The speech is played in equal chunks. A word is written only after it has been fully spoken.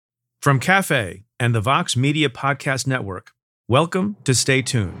From Cafe and the Vox Media Podcast Network, welcome to Stay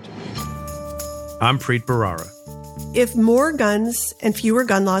Tuned. I'm Preet Bharara. If more guns and fewer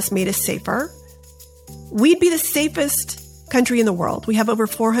gun laws made us safer, we'd be the safest country in the world. We have over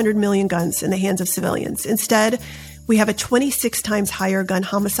 400 million guns in the hands of civilians. Instead, we have a 26 times higher gun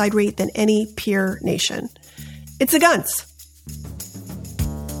homicide rate than any peer nation. It's the guns.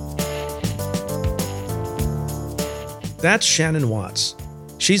 That's Shannon Watts.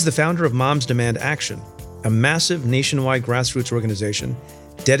 She's the founder of Moms Demand Action, a massive nationwide grassroots organization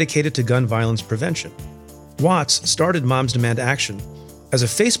dedicated to gun violence prevention. Watts started Moms Demand Action as a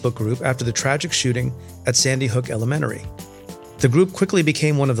Facebook group after the tragic shooting at Sandy Hook Elementary. The group quickly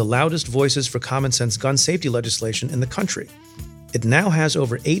became one of the loudest voices for common sense gun safety legislation in the country. It now has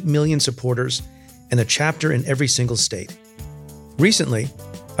over 8 million supporters and a chapter in every single state. Recently,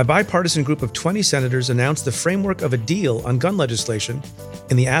 a bipartisan group of 20 senators announced the framework of a deal on gun legislation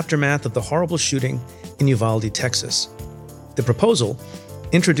in the aftermath of the horrible shooting in Uvalde, Texas. The proposal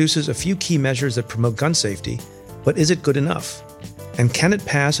introduces a few key measures that promote gun safety, but is it good enough? And can it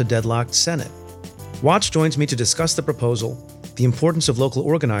pass a deadlocked Senate? Watts joins me to discuss the proposal, the importance of local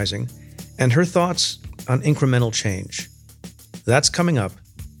organizing, and her thoughts on incremental change. That's coming up.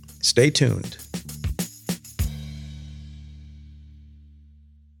 Stay tuned.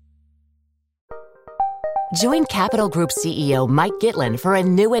 Join Capital Group CEO Mike Gitlin for a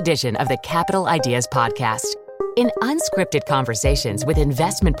new edition of the Capital Ideas Podcast. In unscripted conversations with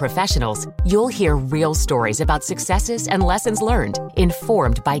investment professionals, you'll hear real stories about successes and lessons learned,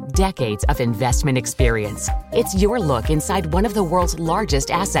 informed by decades of investment experience. It's your look inside one of the world's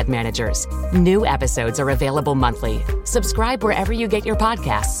largest asset managers. New episodes are available monthly. Subscribe wherever you get your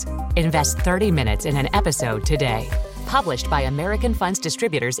podcasts. Invest 30 minutes in an episode today. Published by American Funds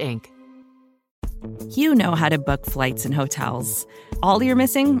Distributors, Inc. You know how to book flights and hotels. All you're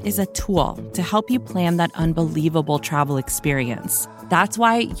missing is a tool to help you plan that unbelievable travel experience. That's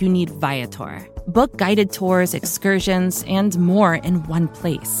why you need Viator. Book guided tours, excursions, and more in one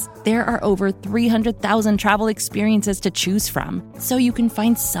place. There are over 300,000 travel experiences to choose from, so you can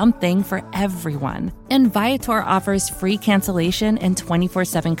find something for everyone. And Viator offers free cancellation and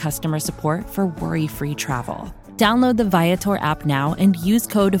 24/7 customer support for worry-free travel. Download the Viator app now and use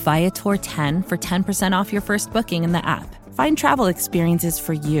code Viator10 for 10% off your first booking in the app. Find travel experiences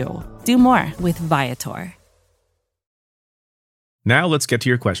for you. Do more with Viator. Now let's get to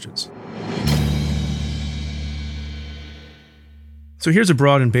your questions. So here's a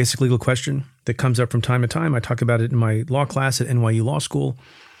broad and basic legal question that comes up from time to time. I talk about it in my law class at NYU Law School,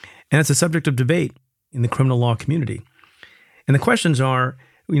 and it's a subject of debate in the criminal law community. And the questions are,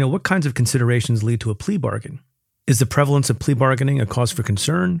 what kinds of considerations lead to a plea bargain? Is the prevalence of plea bargaining a cause for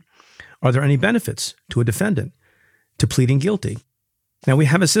concern? Are there any benefits to a defendant to pleading guilty? Now, we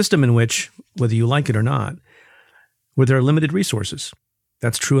have a system in which, whether you like it or not, where there are limited resources.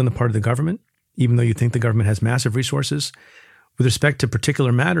 That's true on the part of the government, even though you think the government has massive resources. With respect to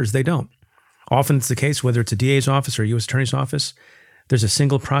particular matters, they don't. Often it's the case, whether it's a DA's office or a U.S. Attorney's office, there's a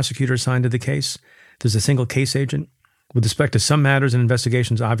single prosecutor assigned to the case. There's a single case agent. With respect to some matters and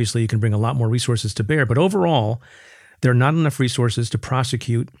investigations, obviously you can bring a lot more resources to bear. But overall, there are not enough resources to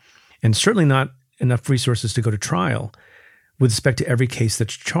prosecute, and certainly not enough resources to go to trial with respect to every case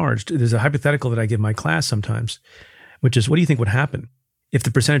that's charged. There's a hypothetical that I give my class sometimes, which is, what do you think would happen if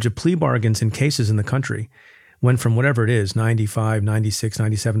the percentage of plea bargains in cases in the country went from whatever it is, 95, 96,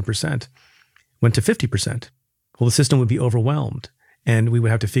 97%, went to 50%? Well, the system would be overwhelmed, and we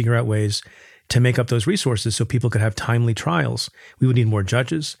would have to figure out ways to make up those resources so people could have timely trials. We would need more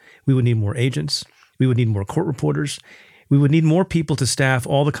judges. We would need more agents. We would need more court reporters. We would need more people to staff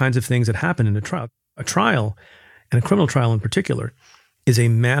all the kinds of things that happen in a trial. A trial, and a criminal trial in particular, is a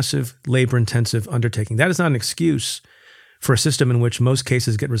massive, labor-intensive undertaking. That is not an excuse for a system in which most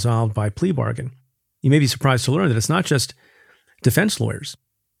cases get resolved by plea bargain. You may be surprised to learn that it's not just defense lawyers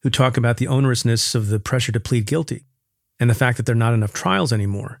who talk about the onerousness of the pressure to plead guilty and the fact that there are not enough trials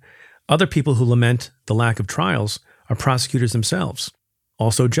anymore. Other people who lament the lack of trials are prosecutors themselves,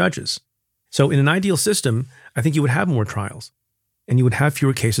 also judges. So in an ideal system, I think you would have more trials and you would have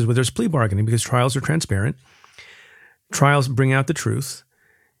fewer cases where there's plea bargaining because trials are transparent. Trials bring out the truth,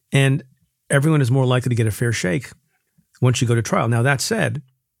 and everyone is more likely to get a fair shake once you go to trial. Now, that said,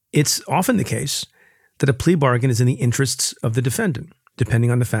 it's often the case that a plea bargain is in the interests of the defendant,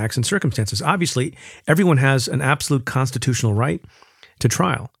 depending on the facts and circumstances. Obviously, everyone has an absolute constitutional right to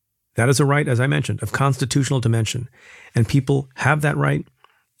trial. That is a right, as I mentioned, of constitutional dimension. And people have that right,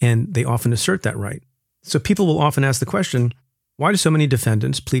 and they often assert that right. So people will often ask the question, why do so many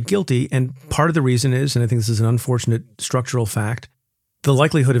defendants plead guilty? And part of the reason is, and I think this is an unfortunate structural fact, the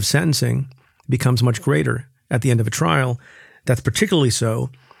likelihood of sentencing becomes much greater at the end of a trial. That's particularly so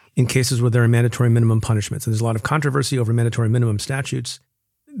in cases where there are mandatory minimum punishments. And there's a lot of controversy over mandatory minimum statutes.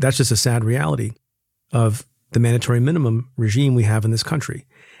 That's just a sad reality of the mandatory minimum regime we have in this country.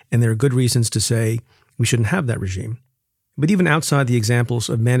 And there are good reasons to say we shouldn't have that regime. But even outside the examples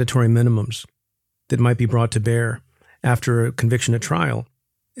of mandatory minimums that might be brought to bear after a conviction at trial,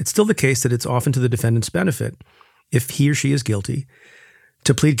 it's still the case that it's often to the defendant's benefit, if he or she is guilty,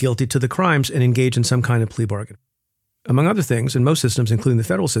 to plead guilty to the crimes and engage in some kind of plea bargain. Among other things, in most systems, including the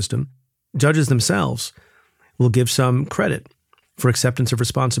federal system, judges themselves will give some credit for acceptance of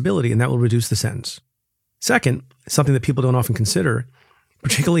responsibility, and that will reduce the sentence. Second, something that people don't often consider,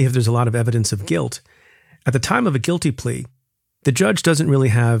 particularly if there's a lot of evidence of guilt, at the time of a guilty plea, the judge doesn't really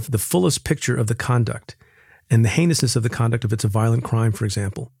have the fullest picture of the conduct and the heinousness of the conduct if it's a violent crime, for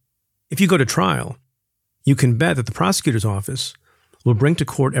example. If you go to trial, you can bet that the prosecutor's office will bring to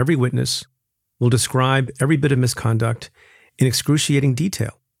court every witness, will describe every bit of misconduct in excruciating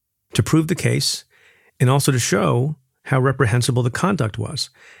detail to prove the case and also to show how reprehensible the conduct was.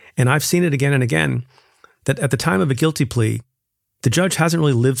 And I've seen it again and again that at the time of a guilty plea, the judge hasn't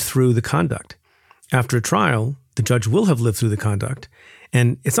really lived through the conduct. After a trial, the judge will have lived through the conduct.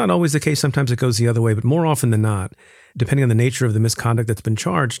 And it's not always the case. Sometimes it goes the other way, but more often than not, depending on the nature of the misconduct that's been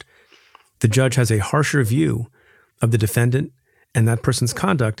charged, the judge has a harsher view of the defendant and that person's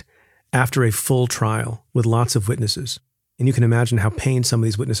conduct after a full trial with lots of witnesses. And you can imagine how pained some of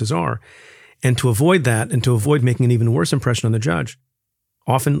these witnesses are. And to avoid that and to avoid making an even worse impression on the judge,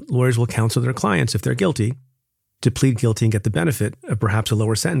 often lawyers will counsel their clients, if they're guilty, to plead guilty and get the benefit of perhaps a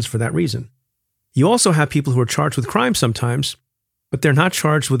lower sentence for that reason. You also have people who are charged with crimes sometimes, but they're not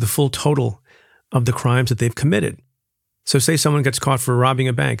charged with the full total of the crimes that they've committed. So say someone gets caught for robbing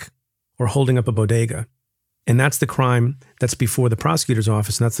a bank or holding up a bodega, and that's the crime that's before the prosecutor's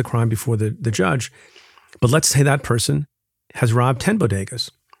office, and that's the crime before the judge. But let's say that person has robbed 10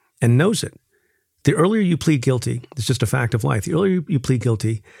 bodegas and knows it. The earlier you plead guilty, it's just a fact of life, the earlier you plead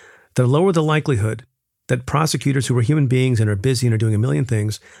guilty, the lower the likelihood that prosecutors who are human beings and are busy and are doing a million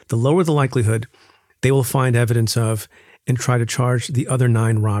things, the lower the likelihood they will find evidence of and try to charge the other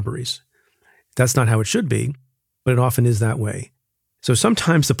 9 robberies. That's not how it should be, but it often is that way. So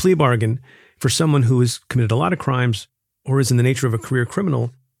sometimes the plea bargain for someone who has committed a lot of crimes or is in the nature of a career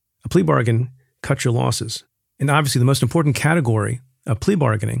criminal, a plea bargain cuts your losses. And obviously the most important category of plea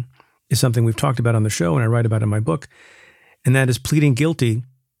bargaining is something we've talked about on the show and I write about in my book, and that is pleading guilty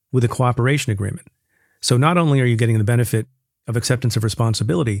with a cooperation agreement. So not only are you getting the benefit of acceptance of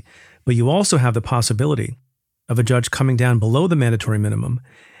responsibility, but you also have the possibility of a judge coming down below the mandatory minimum.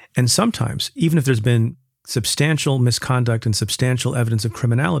 And sometimes, even if there's been substantial misconduct and substantial evidence of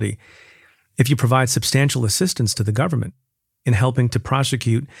criminality, if you provide substantial assistance to the government in helping to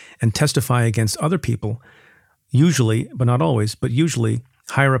prosecute and testify against other people, usually, but not always, but usually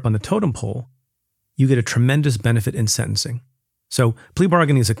higher up on the totem pole, you get a tremendous benefit in sentencing. So plea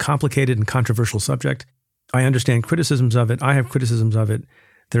bargaining is a complicated and controversial subject. I understand criticisms of it. I have criticisms of it.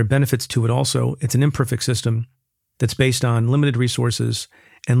 There are benefits to it also. It's an imperfect system that's based on limited resources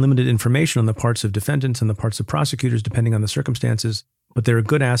and limited information on the parts of defendants and the parts of prosecutors, depending on the circumstances. But there are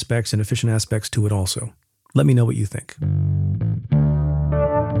good aspects and efficient aspects to it also. Let me know what you think.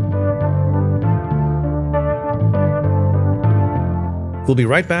 We'll be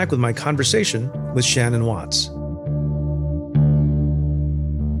right back with my conversation with Shannon Watts.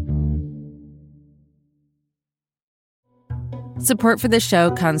 Support for this show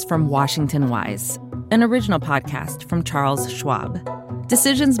comes from Washington Wise, an original podcast from Charles Schwab.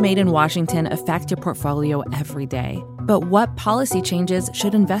 Decisions made in Washington affect your portfolio every day. But what policy changes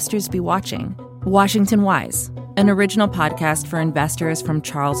should investors be watching? Washington Wise, an original podcast for investors from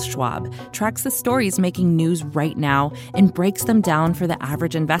Charles Schwab, tracks the stories making news right now and breaks them down for the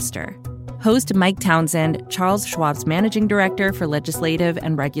average investor. Host Mike Townsend, Charles Schwab's managing director for legislative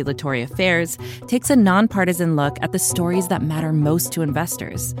and regulatory affairs, takes a nonpartisan look at the stories that matter most to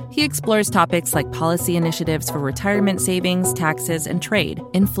investors. He explores topics like policy initiatives for retirement savings, taxes, and trade,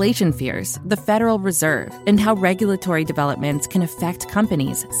 inflation fears, the Federal Reserve, and how regulatory developments can affect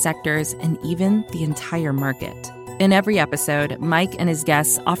companies, sectors, and even the entire market. In every episode, Mike and his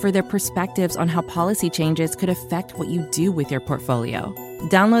guests offer their perspectives on how policy changes could affect what you do with your portfolio.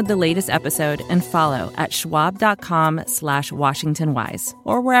 Download the latest episode and follow at schwab.com/WashingtonWise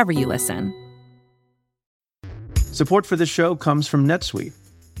or wherever you listen. Support for this show comes from NetSuite.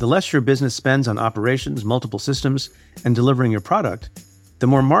 The less your business spends on operations, multiple systems, and delivering your product, the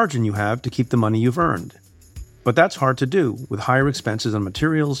more margin you have to keep the money you've earned. But that's hard to do with higher expenses on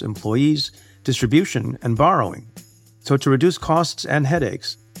materials, employees, distribution, and borrowing. So to reduce costs and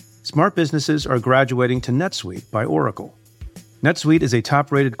headaches, smart businesses are graduating to NetSuite by Oracle. NetSuite is a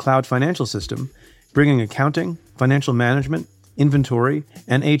top-rated cloud financial system, bringing accounting, financial management, inventory,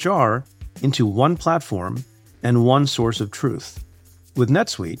 and HR into one platform and one source of truth. With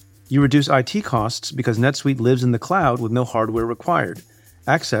NetSuite, you reduce IT costs because NetSuite lives in the cloud with no hardware required,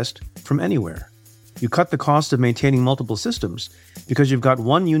 accessed from anywhere. You cut the cost of maintaining multiple systems because you've got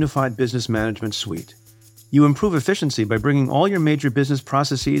one unified business management suite. You improve efficiency by bringing all your major business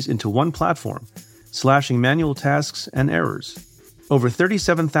processes into one platform, slashing manual tasks and errors. Over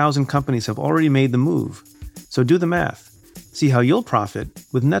 37,000 companies have already made the move, so do the math. See how you'll profit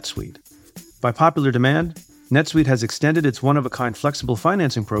with NetSuite. By popular demand, NetSuite has extended its one-of-a-kind flexible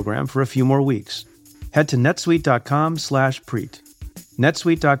financing program for a few more weeks. Head to netsuite.com/preet.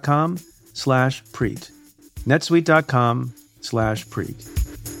 netsuite.com/preet. netsuite.com/preet.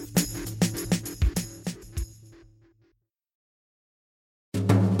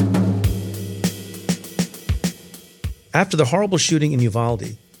 After the horrible shooting in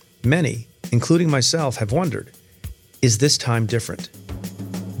Uvalde, many, including myself, have wondered, is this time different?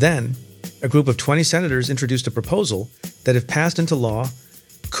 Then, a group of 20 senators introduced a proposal that, if passed into law,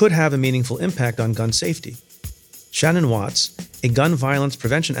 could have a meaningful impact on gun safety. Shannon Watts, a gun violence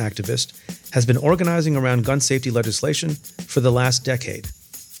prevention activist, has been organizing around gun safety legislation for the last decade.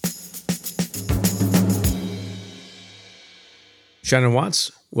 Shannon Watts,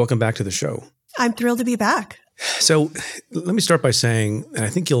 welcome back to the show. I'm thrilled to be back. So let me start by saying, and I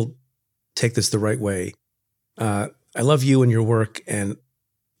think you'll take this the right way, I love you and your work, and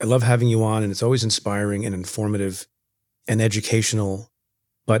I love having you on, and it's always inspiring and informative and educational.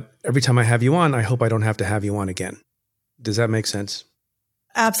 But every time I have you on, I hope I don't have to have you on again. Does that make sense?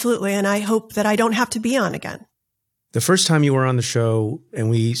 Absolutely. And I hope that I don't have to be on again. The first time you were on the show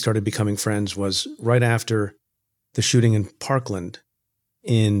and we started becoming friends was right after the shooting in Parkland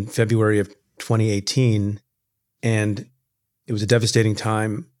in February of 2018. And it was a devastating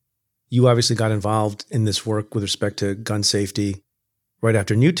time. You obviously got involved in this work with respect to gun safety right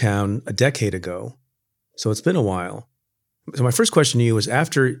after Newtown a decade ago. So it's been a while. So my first question to you was,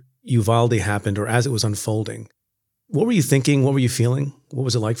 after Uvalde happened, or as it was unfolding, what were you thinking? What were you feeling? What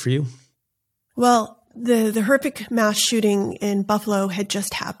was it like for you? Well, the horrific mass shooting in Buffalo had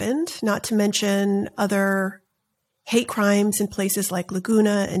just happened, not to mention other hate crimes in places like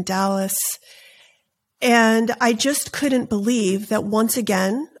Laguna and Dallas. And I just couldn't believe that once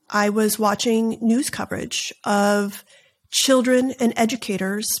again, I was watching news coverage of children and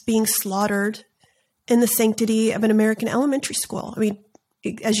educators being slaughtered in the sanctity of an American elementary school. I mean,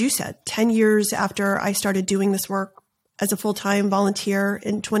 as you said, 10 years after I started doing this work as a full-time volunteer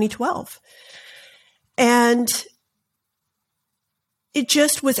in 2012. And it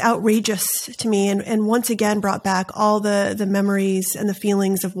just was outrageous to me, and once again brought back all the memories and the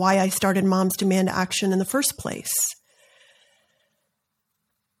feelings of why I started Moms Demand Action in the first place.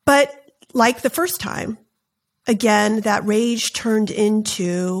 But like the first time, again, that rage turned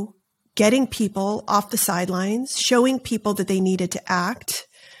into getting people off the sidelines, showing people that they needed to act.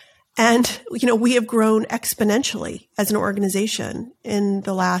 And, we have grown exponentially as an organization in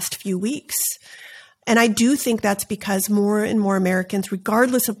the last few weeks. And I do think that's because more and more Americans,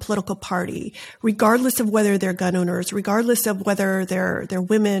 regardless of political party, regardless of whether they're gun owners, regardless of whether they're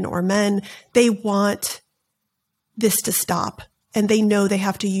women or men, they want this to stop. And they know they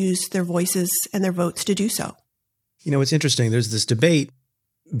have to use their voices and their votes to do so. It's interesting. There's this debate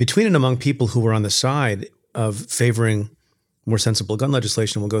between and among people who were on the side of favoring more sensible gun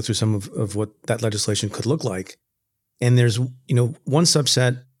legislation. We'll go through some of what that legislation could look like. And there's, one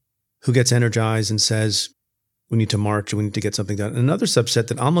subset who gets energized and says, we need to march and we need to get something done. And another subset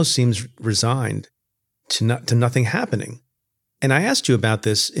that almost seems resigned to nothing happening. And I asked you about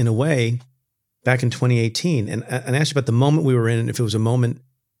this in a way back in 2018. And I asked you about the moment we were in, and if it was a moment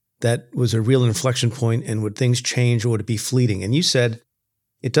that was a real inflection point, and would things change or would it be fleeting? And you said,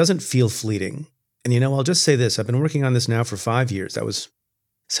 it doesn't feel fleeting. And I'll just say this. I've been working on this now for 5 years. That was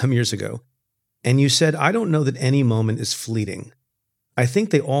some years ago. And you said, I don't know that any moment is fleeting. I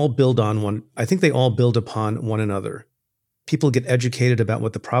think they all build upon one another. People get educated about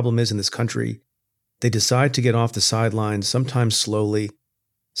what the problem is in this country. They decide to get off the sidelines, sometimes slowly,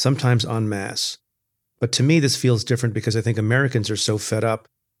 sometimes en masse. But to me, this feels different because I think Americans are so fed up.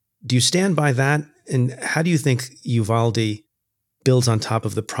 Do you stand by that? And how do you think Uvalde builds on top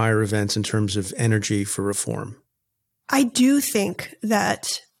of the prior events in terms of energy for reform? I do think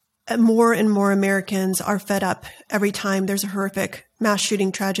that more and more Americans are fed up every time there's a horrific mass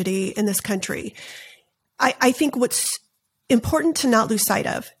shooting tragedy in this country. I think what's important to not lose sight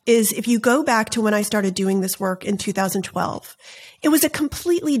of is if you go back to when I started doing this work in 2012, it was a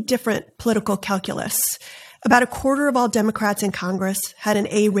completely different political calculus. About a quarter of all Democrats in Congress had an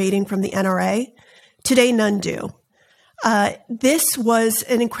A rating from the NRA. Today, none do. This was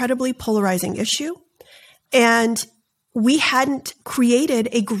an incredibly polarizing issue, and we hadn't created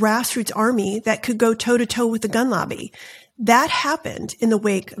a grassroots army that could go toe-to-toe with the gun lobby. That happened in the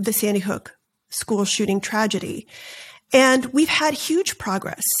wake of the Sandy Hook school shooting tragedy. And we've had huge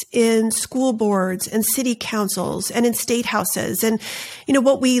progress in school boards and city councils and in state houses. And,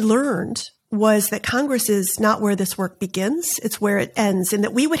 what we learned was that Congress is not where this work begins. It's where it ends, and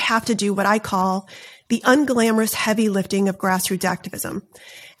that we would have to do what I call the unglamorous heavy lifting of grassroots activism.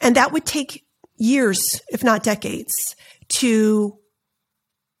 And that would take years, if not decades, to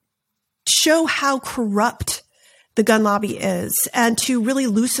show how corrupt the gun lobby is and to really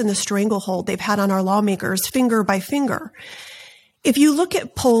loosen the stranglehold they've had on our lawmakers finger by finger. If you look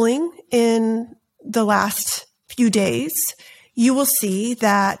at polling in the last few days, you will see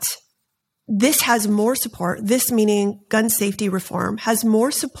that this has more support, this meaning gun safety reform, has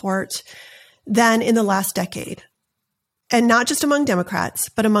more support than in the last decade. And not just among Democrats,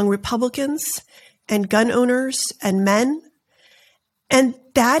 but among Republicans and gun owners and men. And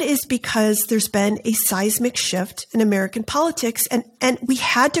that is because there's been a seismic shift in American politics, and we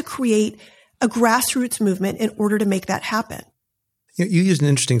had to create a grassroots movement in order to make that happen. You used an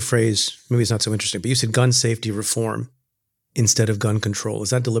interesting phrase, maybe it's not so interesting, but you said gun safety reform instead of gun control.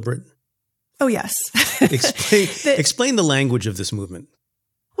 Is that deliberate? Oh, yes. Explain the language of this movement.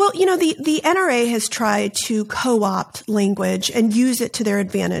 Well, the NRA has tried to co-opt language and use it to their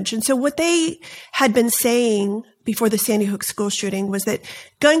advantage. And so what they had been saying before the Sandy Hook school shooting was that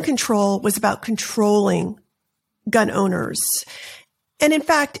gun control was about controlling gun owners. And in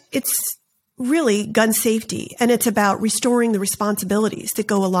fact, it's really gun safety, and it's about restoring the responsibilities that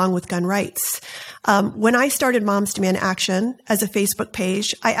go along with gun rights. When I started Moms Demand Action as a Facebook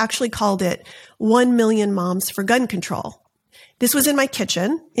page, I actually called it 1 Million Moms for Gun Control. This was in my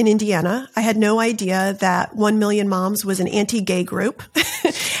kitchen in Indiana. I had no idea that 1 Million Moms was an anti-gay group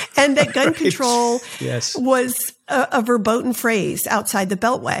and that gun control was a verboten phrase outside the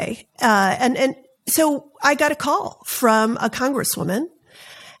Beltway. And so I got a call from a congresswoman,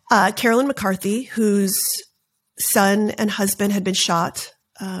 Carolyn McCarthy, whose son and husband had been shot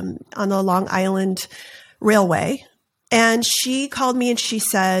on the Long Island Railway. And she called me and she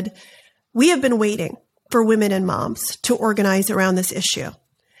said, "We have been waiting for women and moms to organize around this issue,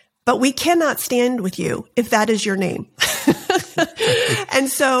 but we cannot stand with you if that is your name." And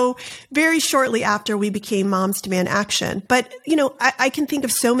so very shortly after, we became Moms Demand Action. But, I can think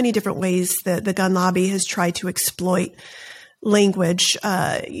of so many different ways that the gun lobby has tried to exploit language.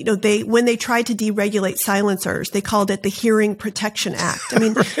 When they tried to deregulate silencers, they called it the Hearing Protection Act. I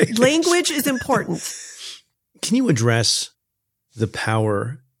mean, right. Language is important. Can you address the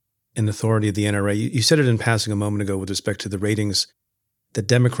power and authority of the NRA? You said it in passing a moment ago with respect to the ratings that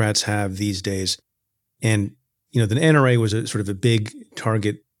Democrats have these days. And, the NRA was a sort of a big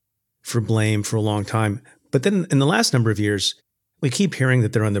target for blame for a long time. But then in the last number of years, we keep hearing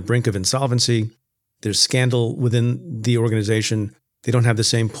that they're on the brink of insolvency. There's scandal within the organization. They don't have the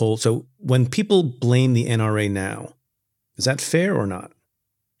same pull. So when people blame the NRA now, is that fair or not?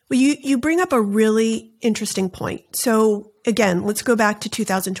 Well, you bring up a really interesting point. So again, let's go back to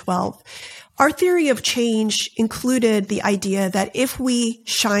 2012. Our theory of change included the idea that if we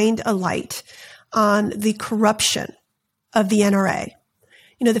shined a light on the corruption of the NRA,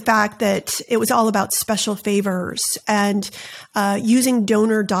 the fact that it was all about special favors and using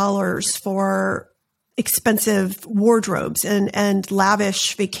donor dollars for expensive wardrobes and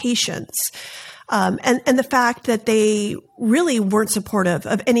lavish vacations, and the fact that they really weren't supportive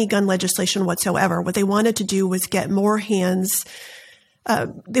of any gun legislation whatsoever. What they wanted to do was get more hands.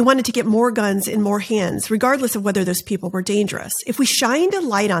 They wanted to get more guns in more hands, regardless of whether those people were dangerous. If we shined a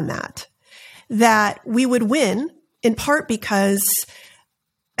light on that we would win, in part because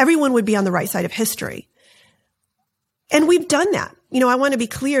everyone would be on the right side of history. And we've done that. I want to be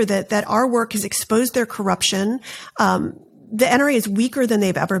clear that our work has exposed their corruption. The NRA is weaker than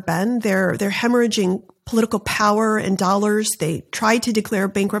they've ever been. They're hemorrhaging political power and dollars. They tried to declare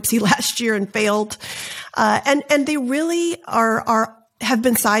bankruptcy last year and failed. And they really have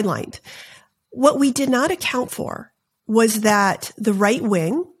been sidelined. What we did not account for was that the right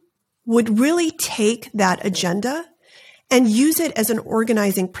wing would really take that agenda and use it as an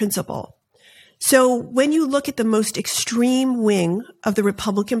organizing principle. So when you look at the most extreme wing of the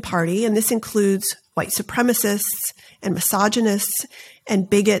Republican Party, and this includes white supremacists and misogynists and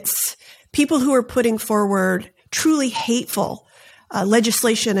bigots, people who are putting forward truly hateful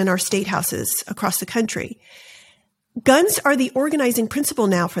legislation in our state houses across the country. Guns are the organizing principle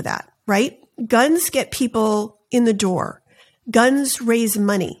now for that, right? Guns get people in the door. Guns raise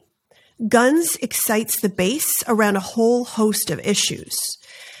money. Guns excites the base around a whole host of issues.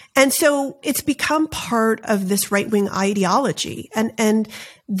 And so it's become part of this right-wing ideology. And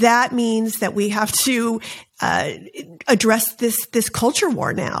that means that we have to address this culture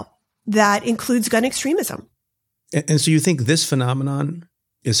war now that includes gun extremism. And so you think this phenomenon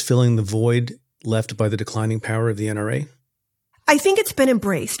is filling the void left by the declining power of the NRA? I think it's been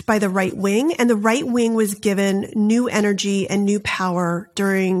embraced by the right wing, and the right wing was given new energy and new power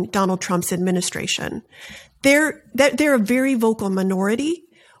during Donald Trump's administration. They're a very vocal minority.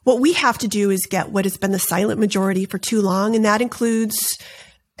 What we have to do is get what has been the silent majority for too long, and that includes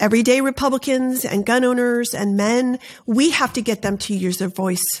everyday Republicans and gun owners and men. We have to get them to use their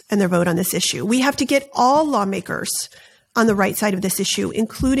voice and their vote on this issue. We have to get all lawmakers on the right side of this issue,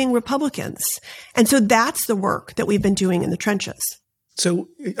 including Republicans. And so that's the work that we've been doing in the trenches. So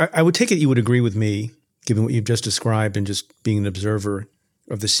I would take it you would agree with me, given what you've just described and just being an observer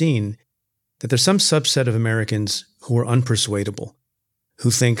of the scene, that there's some subset of Americans who are unpersuadable,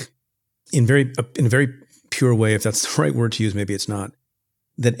 who think in a very pure way, if that's the right word to use, maybe it's not,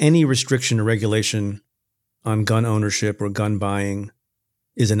 that any restriction or regulation on gun ownership or gun buying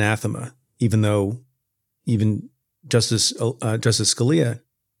is anathema, even though even Justice Scalia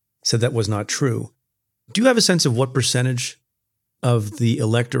said that was not true. Do you have a sense of what percentage of the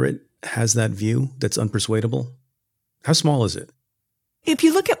electorate has that view that's unpersuadable? How small is it? If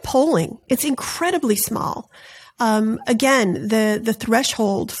you look at polling, it's incredibly small. Again, the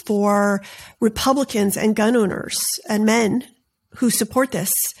threshold for Republicans and gun owners and men who support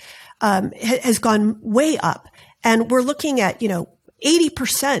this has gone way up. And we're looking at,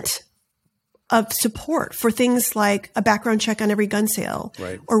 80% of support for things like a background check on every gun sale,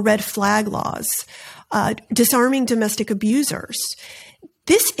 right, or red flag laws, disarming domestic abusers.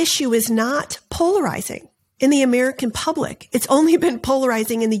 This issue is not polarizing in the American public. It's only been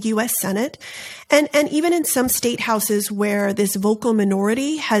polarizing in the U.S. Senate and even in some state houses where this vocal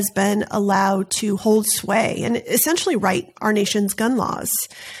minority has been allowed to hold sway and essentially write our nation's gun laws.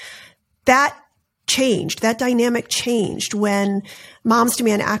 That dynamic changed when Moms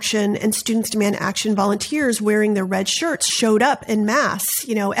Demand Action and Students Demand Action volunteers wearing their red shirts showed up en masse,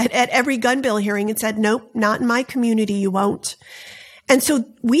 at every gun bill hearing and said, nope, not in my community, you won't. And so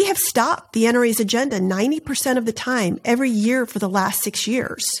we have stopped the NRA's agenda 90% of the time every year for the last 6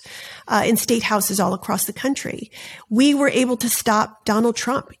 years in state houses all across the country. We were able to stop Donald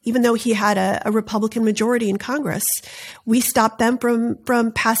Trump, even though he had a Republican majority in Congress. We stopped them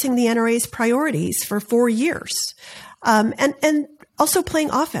from passing the NRA's priorities for 4 years. And also playing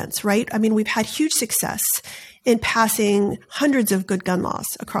offense, right? I mean, we've had huge success in passing hundreds of good gun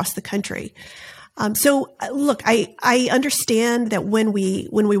laws across the country. So look, I understand that when we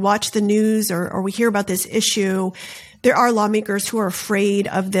watch the news or we hear about this issue, there are lawmakers who are afraid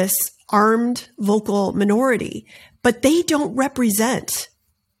of this armed vocal minority, but they don't represent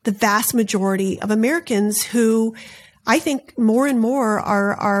the vast majority of Americans who I think more and more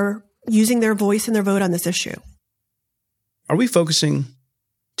are using their voice and their vote on this issue. Are we focusing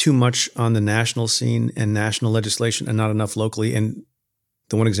too much on the national scene and national legislation and not enough locally? And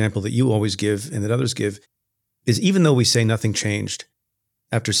the one example that you always give and that others give is even though we say nothing changed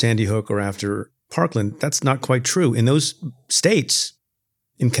after Sandy Hook or after Parkland, that's not quite true. In those states,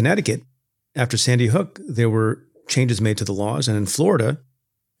 in Connecticut, after Sandy Hook, there were changes made to the laws. And in Florida,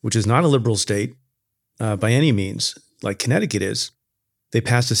 which is not a liberal state by any means, like Connecticut is, they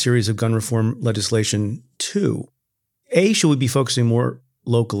passed a series of gun reform legislation too. A, should we be focusing more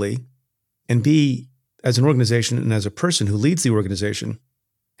locally? And B, as an organization and as a person who leads the organization,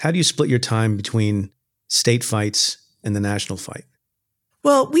 how do you split your time between state fights and the national fight?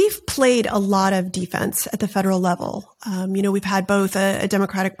 Well, we've played a lot of defense at the federal level. We've had both a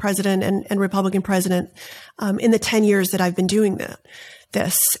Democratic president and Republican president in the 10 years that I've been doing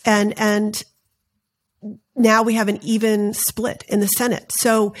this. And now we have an even split in the Senate.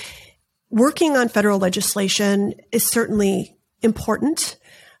 So working on federal legislation is certainly important,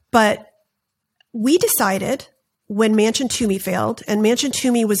 but we decided when Manchin-Toomey failed, and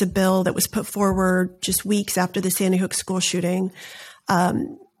Manchin-Toomey was a bill that was put forward just weeks after the Sandy Hook school shooting,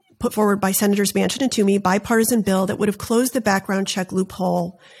 put forward by Senators Manchin and Toomey, bipartisan bill that would have closed the background check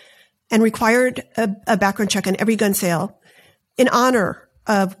loophole and required a background check on every gun sale in honor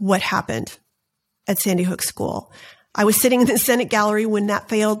of what happened at Sandy Hook school. I was sitting in the Senate gallery when that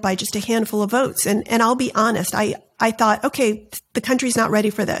failed by just a handful of votes. And I'll be honest, I thought, okay, the country's not ready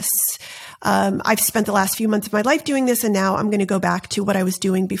for this. I've spent the last few months of my life doing this, and now I'm going to go back to what I was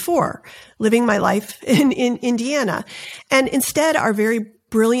doing before, living my life in Indiana. And instead, our very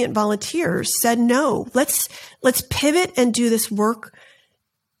brilliant volunteers said, no, let's pivot and do this work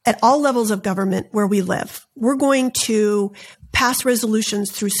at all levels of government where we live. We're going to pass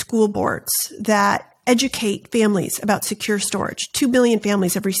resolutions through school boards that educate families about secure storage. 2 billion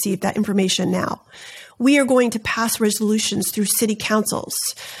families have received that information now. We are going to pass resolutions through city councils.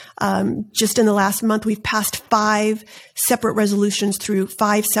 Just in the last month, we've passed 5 separate resolutions through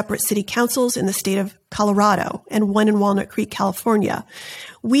 5 separate city councils in the state of Colorado and 1 in Walnut Creek, California.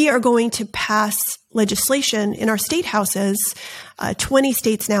 We are going to pass legislation in our state houses. 20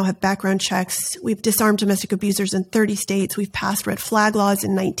 states now have background checks. We've disarmed domestic abusers in 30 states. We've passed red flag laws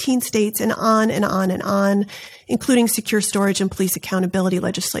in 19 states, and on and on and on, including secure storage and police accountability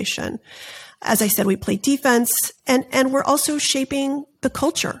legislation. As I said, we play defense, and we're also shaping the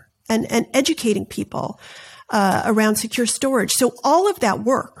culture and educating people around secure storage. So all of that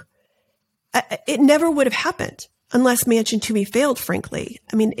work, it never would have happened unless Mansion 2B failed, frankly.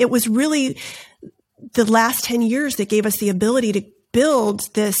 I mean, it was really the last 10 years that gave us the ability to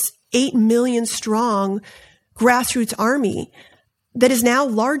build this 8 million strong grassroots army that is now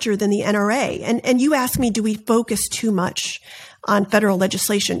larger than the NRA. And you ask me, do we focus too much on federal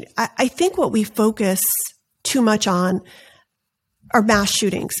legislation? I think what we focus too much on are mass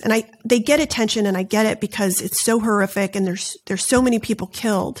shootings. And they get attention, and I get it because it's so horrific and there's so many people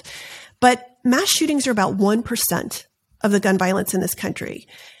killed. But mass shootings are about 1% of the gun violence in this country.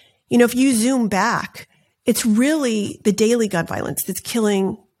 You know, if you zoom back, it's really the daily gun violence that's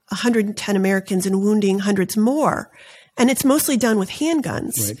killing 110 Americans and wounding hundreds more. And it's mostly done with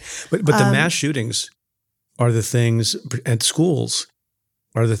handguns. Right. But the mass shootings are the things at schools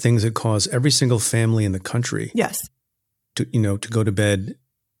are the things that cause every single family in the country to go to bed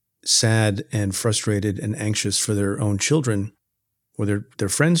sad and frustrated and anxious for their own children or their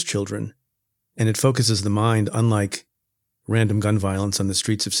friends' children. And it focuses the mind, unlike random gun violence on the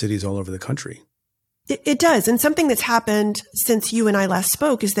streets of cities all over the country. It does. And something that's happened since you and I last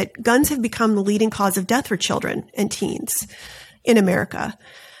spoke is that guns have become the leading cause of death for children and teens in America.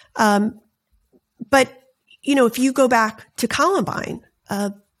 But, you know, if you go back to Columbine,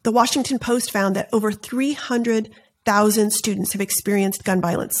 the Washington Post found that over 300,000 students have experienced gun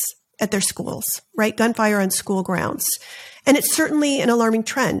violence at their schools, right? Gunfire on school grounds. And it's certainly an alarming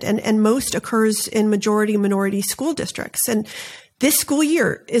trend, and most occurs in majority minority school districts. And this school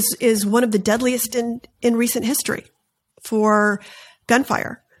year is one of the deadliest in recent history for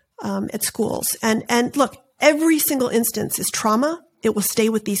gunfire at schools. And look, every single instance is trauma. It will stay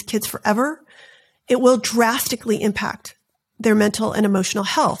with these kids forever. It will drastically impact their mental and emotional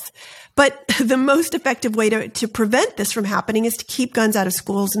health. But the most effective way to prevent this from happening is to keep guns out of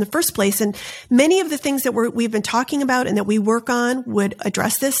schools in the first place. And many of the things that we've been talking about and that we work on would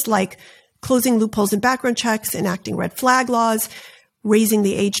address this, like closing loopholes in background checks, enacting red flag laws, raising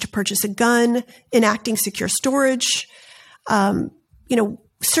the age to purchase a gun, enacting secure storage.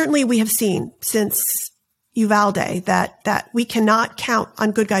 Certainly we have seen since Uvalde that we cannot count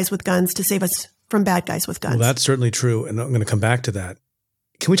on good guys with guns to save us from bad guys with guns. Well, that's certainly true. And I'm going to come back to that.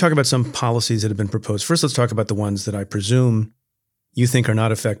 Can we talk about some policies that have been proposed? First, let's talk about the ones that I presume you think are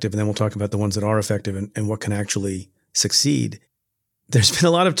not effective, and then we'll talk about the ones that are effective and what can actually succeed. There's been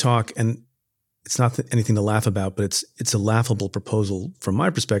a lot of talk, and it's not anything to laugh about, but it's a laughable proposal from my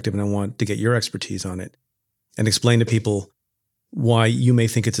perspective, and I want to get your expertise on it and explain to people why you may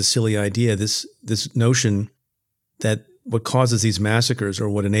think it's a silly idea, this notion that what causes these massacres or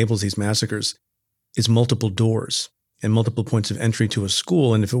what enables these massacres is multiple doors and multiple points of entry to a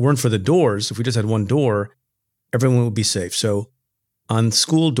school. And if it weren't for the doors, if we just had one door, everyone would be safe. So on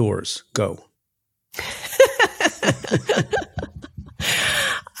school doors, go.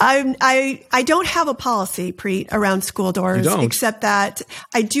 I don't have a policy, Preet, around school doors, except that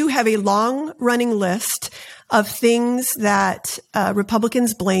I do have a long running list of things that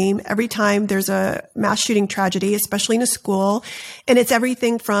Republicans blame every time there's a mass shooting tragedy, especially in a school. And it's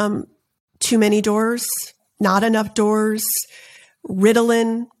everything from too many doors, not enough doors,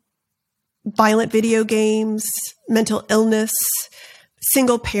 Ritalin, violent video games, mental illness,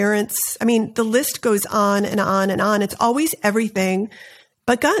 single parents. I mean, the list goes on and on and on. It's always everything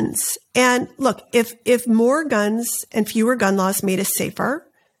but guns. And look, if more guns and fewer gun laws made us safer,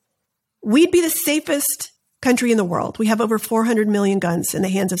 we'd be the safest country in the world. We have over 400 million guns in the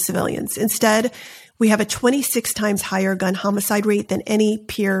hands of civilians. Instead, we have a 26 times higher gun homicide rate than any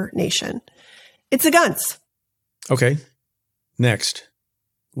peer nation. It's the guns. Okay. Next,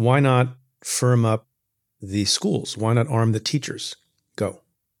 why not firm up the schools? Why not arm the teachers? Go.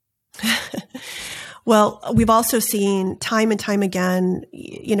 Well, we've also seen time and time again,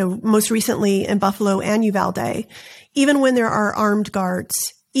 most recently in Buffalo and Uvalde, even when there are armed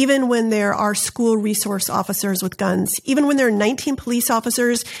guards, even when there are school resource officers with guns, even when there are 19 police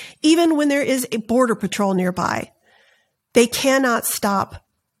officers, even when there is a border patrol nearby, they cannot stop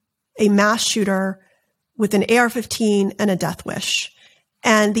a mass shooter with an AR-15 and a death wish.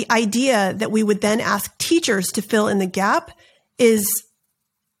 And the idea that we would then ask teachers to fill in the gap is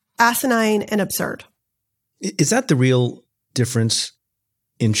asinine and absurd. Is that the real difference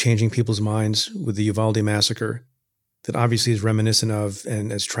in changing people's minds with the Uvalde massacre that obviously is reminiscent of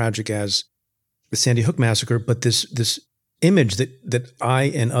and as tragic as the Sandy Hook massacre, but this image that I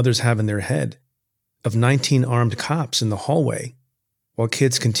and others have in their head of 19 armed cops in the hallway while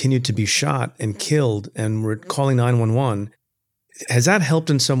kids continued to be shot and killed and were calling 911, has that helped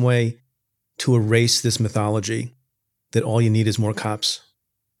in some way to erase this mythology that all you need is more cops?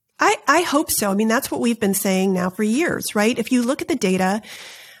 I hope so. I mean, that's what we've been saying now for years, right? If you look at the data,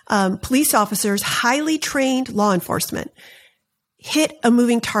 police officers, highly trained law enforcement, hit a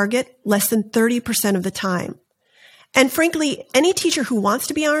moving target less than 30% of the time. And frankly, any teacher who wants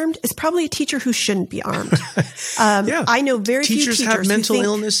to be armed is probably a teacher who shouldn't be armed. Yeah. I know very few teachers teachers have mental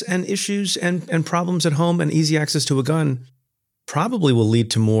illness and issues and problems at home, and easy access to a gun probably will lead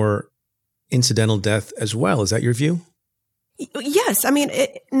to more incidental death as well. Is that your view? Yes. I mean,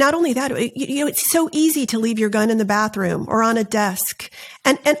 not only that, it's so easy to leave your gun in the bathroom or on a desk.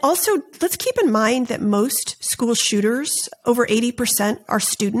 And also, let's keep in mind that most school shooters, over 80%, are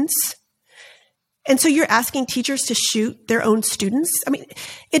students. And so you're asking teachers to shoot their own students? I mean,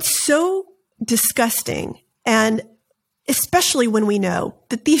 it's so disgusting. And especially when we know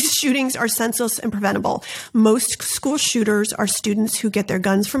that these shootings are senseless and preventable. Most school shooters are students who get their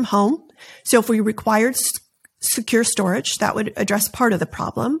guns from home. So if we required secure storage, that would address part of the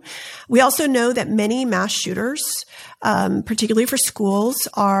problem. We also know that many mass shooters, particularly for schools,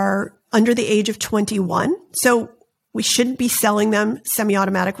 are under the age of 21. So we shouldn't be selling them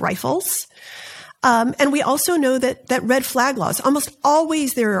semi-automatic rifles. And we also know that red flag laws, almost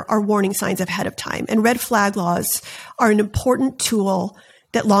always there are warning signs ahead of time. And red flag laws are an important tool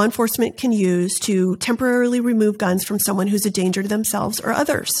that law enforcement can use to temporarily remove guns from someone who's a danger to themselves or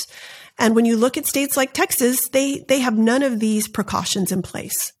others. And when you look at states like Texas, they have none of these precautions in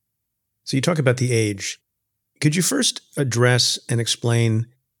place. So you talk about the age. Could you first address and explain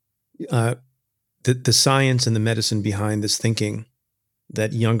the science and the medicine behind this thinking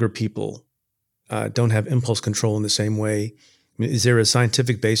that younger people don't have impulse control in the same way? I mean, is there a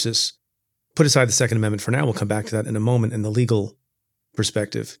scientific basis? Put aside the Second Amendment for now. We'll come back to that in a moment in the legal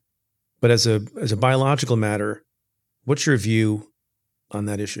perspective. But as a biological matter, what's your view on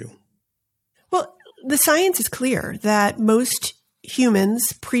that issue? Well, the science is clear that most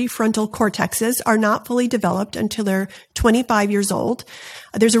humans' prefrontal cortexes are not fully developed until they're 25 years old.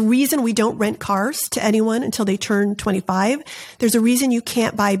 There's a reason we don't rent cars to anyone until they turn 25. There's a reason you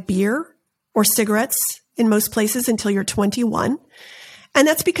can't buy beer or cigarettes in most places until you're 21. And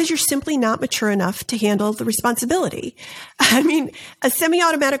that's because you're simply not mature enough to handle the responsibility. I mean, a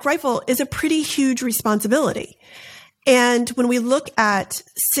semi-automatic rifle is a pretty huge responsibility. And when we look at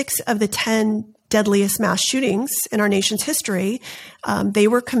 6 of the 10 deadliest mass shootings in our nation's history, they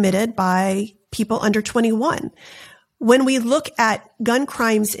were committed by people under 21. When we look at gun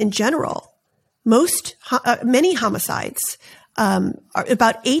crimes in general, many homicides,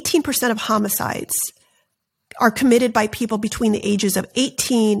 about 18% of homicides are committed by people between the ages of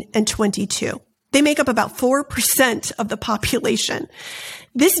 18 and 22. They make up about 4% of the population.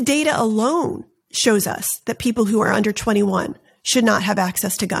 This data alone shows us that people who are under 21 should not have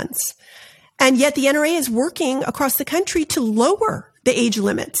access to guns. And yet the NRA is working across the country to lower the age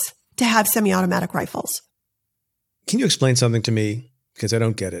limits to have semi-automatic rifles. Can you explain something to me? Because I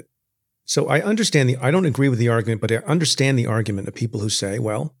don't get it. So I don't agree with the argument, but I understand the argument of people who say,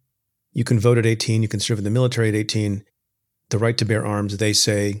 well, you can vote at 18, you can serve in the military at 18. The right to bear arms, they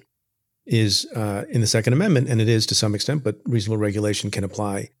say, is in the Second Amendment, and it is to some extent, but reasonable regulation can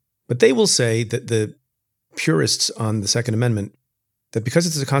apply. But they will say that the purists on the Second Amendment, that because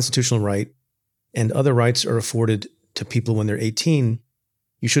it's a constitutional right and other rights are afforded to people when they're 18,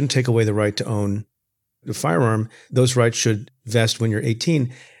 you shouldn't take away the right to own a firearm. Those rights should vest when you're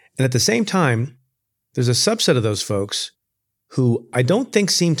 18. And at the same time, there's a subset of those folks who I don't think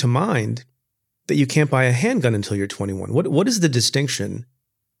seem to mind that you can't buy a handgun until you're 21. What is the distinction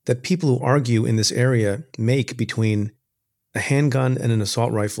that people who argue in this area make between a handgun and an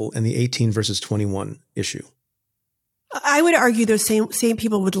assault rifle and the 18 versus 21 issue? I would argue those same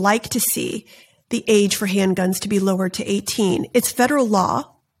people would like to see the age for handguns to be lowered to 18. It's federal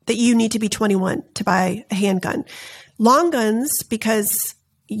law that you need to be 21 to buy a handgun. Long guns, because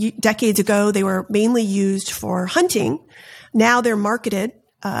decades ago they were mainly used for hunting, now they're marketed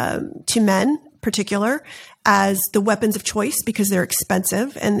to men in particular as the weapons of choice because they're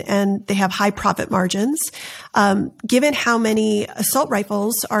expensive and they have high profit margins. Given how many assault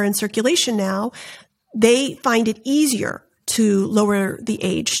rifles are in circulation now, they find it easier to lower the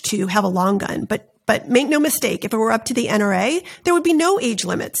age to have a long gun. But make no mistake, if it were up to the NRA, there would be no age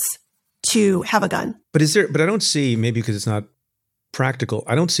limits to have a gun. But I don't see, maybe because it's not practical,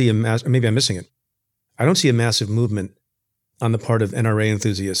 I don't see or maybe I'm missing it. I don't see a massive movement on the part of NRA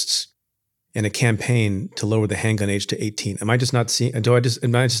enthusiasts in a campaign to lower the handgun age to 18. Am I just not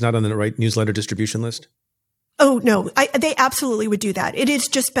on the right newsletter distribution list? Oh, no, they absolutely would do that. It has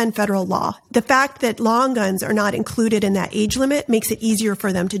just been federal law. The fact that long guns are not included in that age limit makes it easier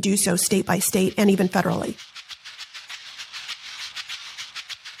for them to do so state by state and even federally.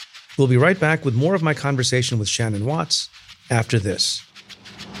 We'll be right back with more of my conversation with Shannon Watts after this.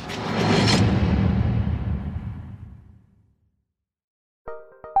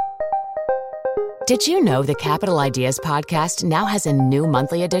 Did you know the Capital Ideas podcast now has a new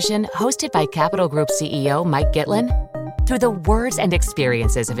monthly edition hosted by Capital Group CEO Mike Gitlin? Through the words and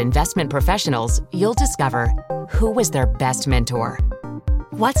experiences of investment professionals, you'll discover who was their best mentor,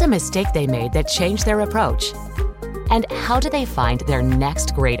 what's a mistake they made that changed their approach, and how do they find their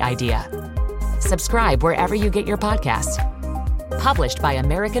next great idea. Subscribe wherever you get your podcasts. Published by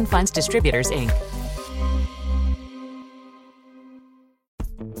American Funds Distributors, Inc.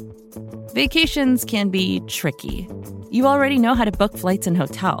 Vacations can be tricky. You already know how to book flights and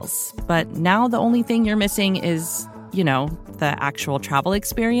hotels, but now the only thing you're missing is, the actual travel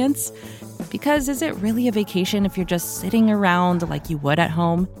experience. Because is it really a vacation if you're just sitting around like you would at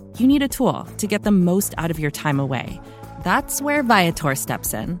home? You need a tool to get the most out of your time away. That's where Viator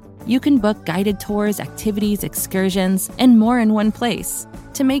steps in. You can book guided tours, activities, excursions, and more in one place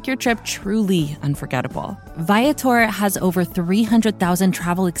to make your trip truly unforgettable. Viator has over 300,000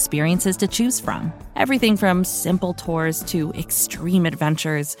 travel experiences to choose from. Everything from simple tours to extreme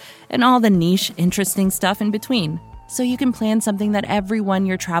adventures and all the niche, interesting stuff in between. So you can plan something that everyone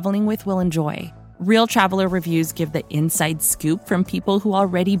you're traveling with will enjoy. Real traveler reviews give the inside scoop from people who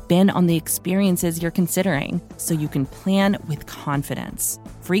already been on the experiences you're considering, so you can plan with confidence.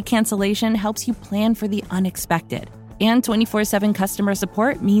 Free cancellation helps you plan for the unexpected. And 24/7 customer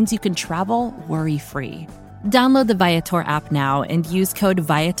support means you can travel worry-free. Download the Viator app now and use code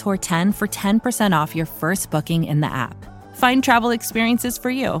Viator10 for 10% off your first booking in the app. Find travel experiences for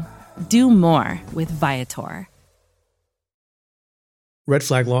you. Do more with Viator. Red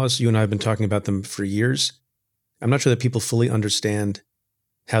flag laws, you and I have been talking about them for years. I'm not sure that people fully understand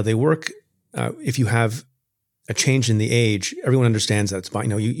how they work. If you have a change in the age, everyone understands that. It's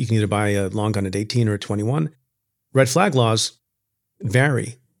you can either buy a long gun at 18 or at 21. Red flag laws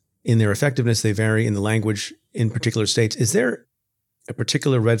vary in their effectiveness. They vary in the language in particular states. Is there a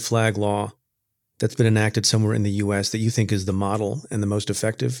particular red flag law that's been enacted somewhere in the U.S. that you think is the model and the most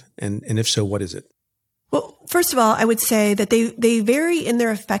effective? And if so, what is it? Well, first of all, I would say that they vary in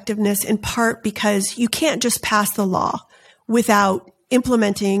their effectiveness in part because you can't just pass the law without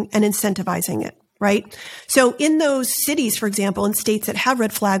implementing and incentivizing it, right? So in those cities, for example, in states that have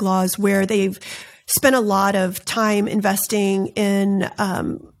red flag laws where they've spent a lot of time investing in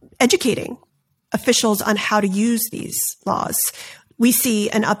educating officials on how to use these laws, we see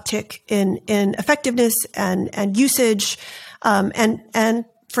an uptick in effectiveness and usage, and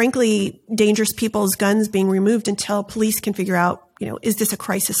frankly, dangerous people's guns being removed until police can figure out, is this a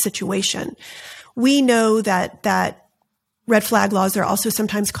crisis situation? We know that red flag laws are also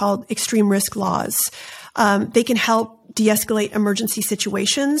sometimes called extreme risk laws. They can help de-escalate emergency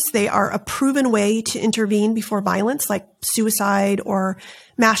situations. They are a proven way to intervene before violence, like suicide or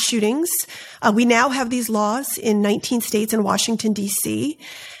mass shootings. We now have these laws in 19 states and Washington, D.C.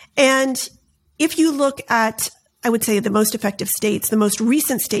 And if you look at, I would say, the most effective states, the most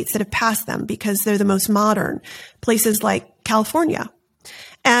recent states that have passed them because they're the most modern, places like California.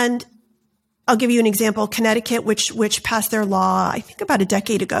 And I'll give you an example. Connecticut, which passed their law, I think about a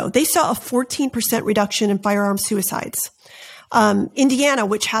decade ago, they saw a 14% reduction in firearm suicides. Indiana,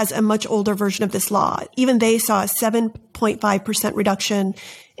 which has a much older version of this law, even they saw a 7.5% reduction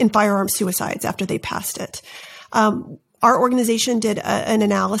in firearm suicides after they passed it. Our organization did an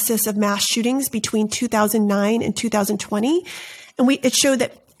analysis of mass shootings between 2009 and 2020, and it showed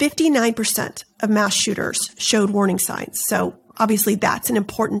that 59% of mass shooters showed warning signs. So obviously that's an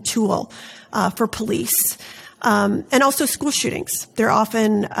important tool for police. And also school shootings. They're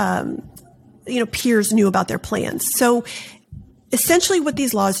often, peers knew about their plans. So essentially what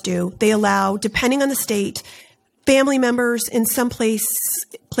these laws do, they allow, depending on the state, family members, in some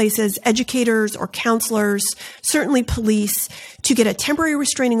places, educators or counselors, certainly police, to get a temporary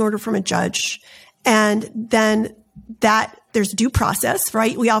restraining order from a judge. And then there's due process,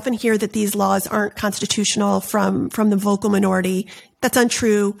 right? We often hear that these laws aren't constitutional from the vocal minority. That's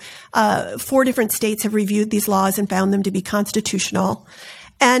untrue. 4 different states have reviewed these laws and found them to be constitutional.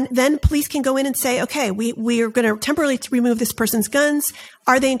 And then police can go in and say, okay, we are going to temporarily remove this person's guns.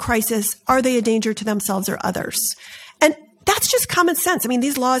 Are they in crisis? Are they a danger to themselves or others? And that's just common sense. I mean,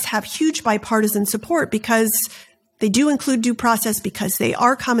 these laws have huge bipartisan support because they do include due process, because they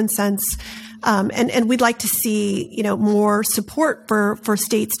are common sense. And we'd like to see, more support for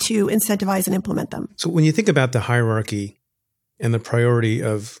states to incentivize and implement them. So when you think about the hierarchy and the priority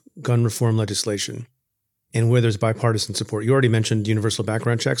of gun reform legislation, and where there's bipartisan support. You already mentioned universal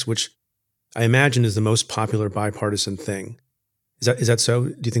background checks, which I imagine is the most popular bipartisan thing. Is that so?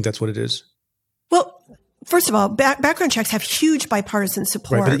 Do you think that's what it is? Well, first of all, background checks have huge bipartisan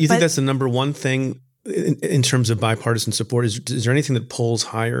support. Right, but you think that's the number one thing in terms of bipartisan support? Is there anything that polls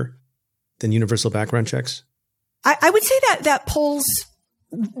higher than universal background checks? I would say that polls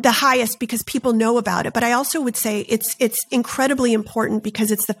the highest because people know about it. But I also would say it's incredibly important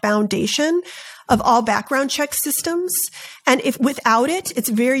because it's the foundation of all background check systems. And if without it, it's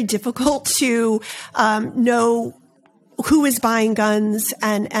very difficult to know who is buying guns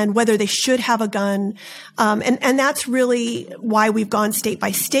and whether they should have a gun. And that's really why we've gone state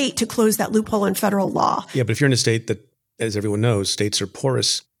by state to close that loophole in federal law. Yeah, but if you're in a state that, as everyone knows, states are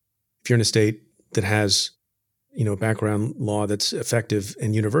porous. If you're in a state that has, a background law that's effective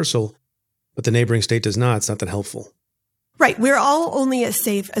and universal, but the neighboring state does not, it's not that helpful. Right. We're all only as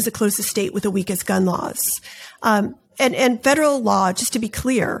safe as the closest state with the weakest gun laws. And federal law, just to be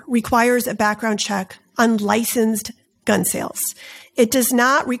clear, requires a background check on licensed gun sales. It does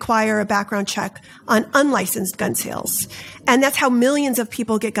not require a background check on unlicensed gun sales. And that's how millions of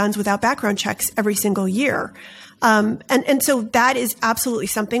people get guns without background checks every single year. And so that is absolutely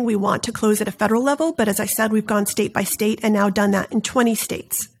something we want to close at a federal level. But as I said, we've gone state by state and now done that in 20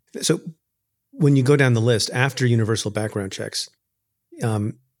 states. So when you go down the list after universal background checks,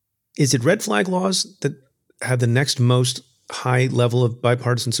 is it red flag laws that have the next most high level of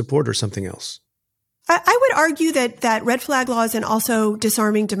bipartisan support or something else? I would argue that red flag laws and also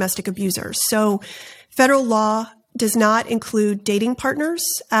disarming domestic abusers. So federal law does not include dating partners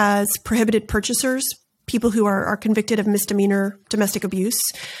as prohibited purchasers, people who are convicted of misdemeanor domestic abuse.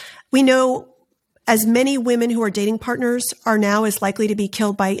 We know as many women who are dating partners are now as likely to be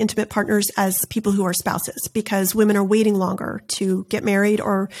killed by intimate partners as people who are spouses, because women are waiting longer to get married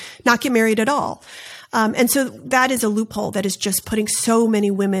or not get married at all. And so that is a loophole that is just putting so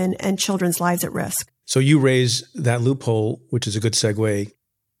many women and children's lives at risk. So you raise that loophole, which is a good segue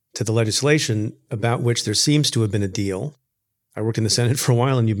to the legislation about which there seems to have been a deal. I worked in the Senate for a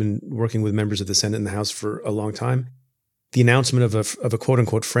while, and you've been working with members of the Senate and the House for a long time. The announcement of a quote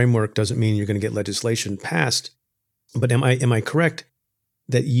unquote framework doesn't mean you're going to get legislation passed. But am I correct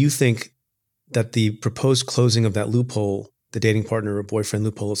that you think that the proposed closing of that loophole, the dating partner or boyfriend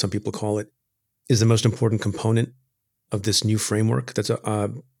loophole, as some people call it, is the most important component of this new framework that's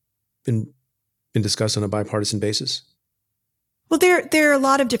been discussed on a bipartisan basis? Well, there are a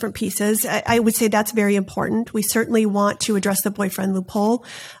lot of different pieces. I would say that's very important. We certainly want to address the boyfriend loophole,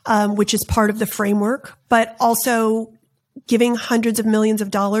 which is part of the framework, but also giving hundreds of millions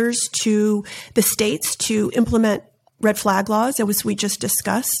of dollars to the states to implement red flag laws, as we just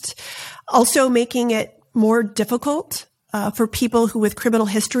discussed. Also making it more difficult for people who with criminal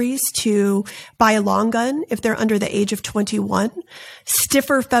histories to buy a long gun if they're under the age of 21,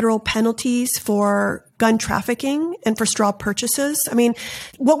 stiffer federal penalties for gun trafficking and for straw purchases. I mean,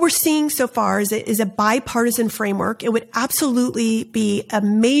 what we're seeing so far is a bipartisan framework. It would absolutely be a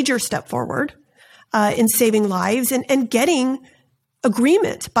major step forward in saving lives and getting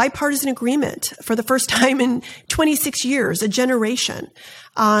bipartisan agreement for the first time in 26 years, a generation,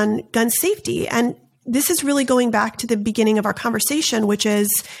 on gun safety. And this is really going back to the beginning of our conversation, which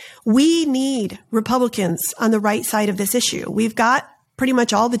is we need Republicans on the right side of this issue. We've got pretty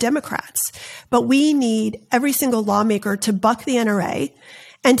much all the Democrats, but we need every single lawmaker to buck the NRA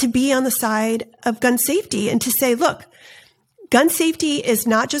and to be on the side of gun safety and to say, look, gun safety is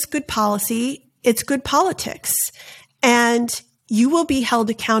not just good policy, it's good politics. And you will be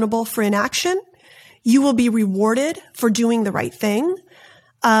held accountable for inaction. You will be rewarded for doing the right thing.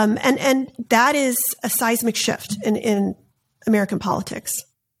 And that is a seismic shift in American politics.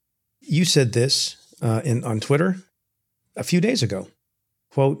 You said this on Twitter a few days ago.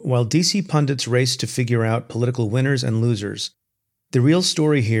 Quote, while DC pundits race to figure out political winners and losers, The real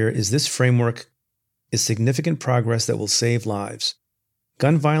story here is this framework is significant progress that will save lives.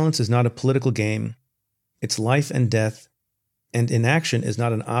 Gun violence is not a political game. It's life and death, and inaction is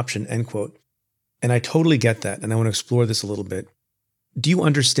not an option, end quote. And I totally get that, and I want to explore this a little bit. Do you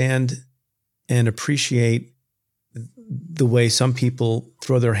understand and appreciate the way some people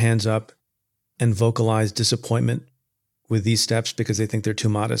throw their hands up and vocalize disappointment with these steps because they think they're too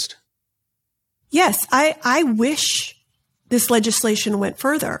modest? Yes, I wish this legislation went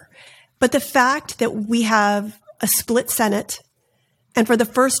further. But the fact that we have a split Senate and for the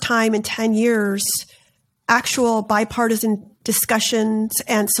first time in 10 years, actual bipartisan discussions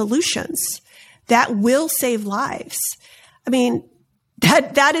and solutions that will save lives. I mean,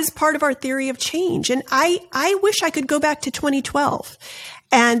 that is part of our theory of change. And I wish I could go back to 2012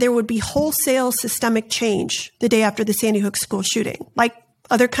 and there would be wholesale systemic change the day after the Sandy Hook school shooting, like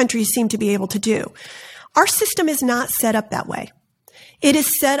other countries seem to be able to do. Our system is not set up that way. It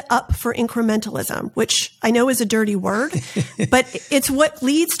is set up for incrementalism, which I know is a dirty word, but it's what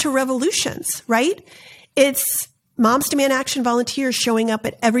leads to revolutions, right? It's Moms Demand Action volunteers showing up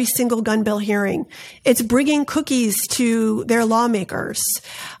at every single gun bill hearing. It's bringing cookies to their lawmakers.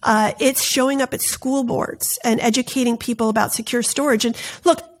 It's showing up at school boards and educating people about secure storage. And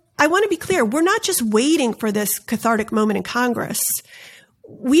look, I want to be clear. We're not just waiting for this cathartic moment in Congress.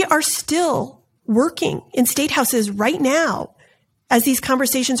 We are still working in state houses right now as these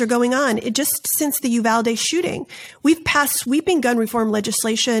conversations are going on. Just since the Uvalde shooting, we've passed sweeping gun reform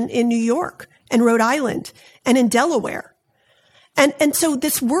legislation in New York and Rhode Island and in Delaware. And so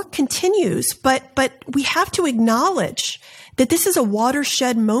this work continues, but we have to acknowledge that this is a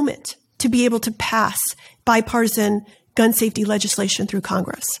watershed moment to be able to pass bipartisan gun safety legislation through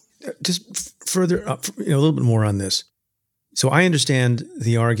Congress. Just further up, a little bit more on this. So I understand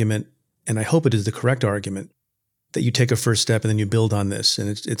the argument, and I hope it is the correct argument, that you take a first step and then you build on this. And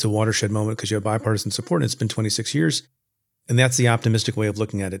it's a watershed moment because you have bipartisan support and it's been 26 years. And that's the optimistic way of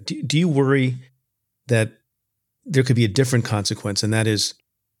looking at it. Do you worry that there could be a different consequence? And that is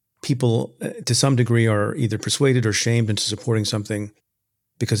people to some degree are either persuaded or shamed into supporting something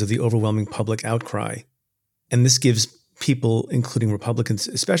because of the overwhelming public outcry. And this gives people, including Republicans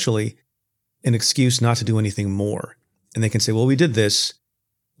especially, an excuse not to do anything more. And they can say, well, we did this.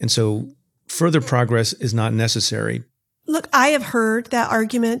 And so further progress is not necessary. Look, I have heard that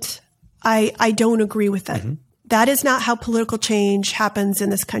argument. I don't agree with it. Mm-hmm. That is not how political change happens in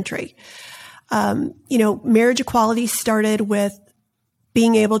this country. Marriage equality started with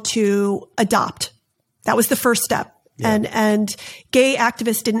being able to adopt. That was the first step. Yeah. And gay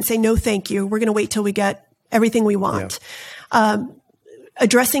activists didn't say, no, thank you. We're going to wait till we get everything we want. Yeah.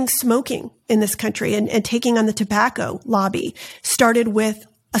 Addressing smoking in this country and taking on the tobacco lobby started with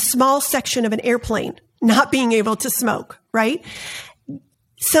a small section of an airplane not being able to smoke, right?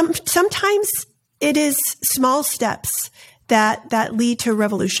 Sometimes it is small steps that lead to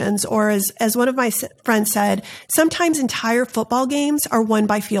revolutions, or as one of my friends said, sometimes entire football games are won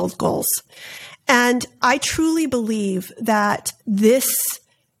by field goals. And I truly believe that this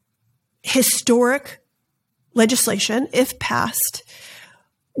historic legislation, if passed,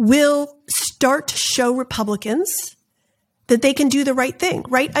 will start to show Republicans that they can do the right thing,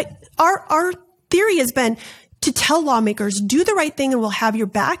 right? Our theory has been to tell lawmakers, do the right thing and we'll have your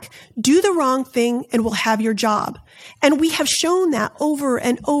back. Do the wrong thing and we'll have your job. And we have shown that over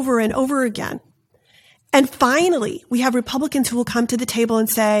and over and over again. And finally, we have Republicans who will come to the table and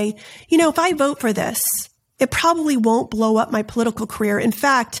say, if I vote for this, it probably won't blow up my political career. In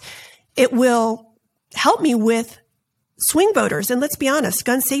fact, it will help me with swing voters. And let's be honest,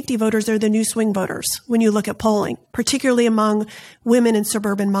 gun safety voters are the new swing voters when you look at polling, particularly among women and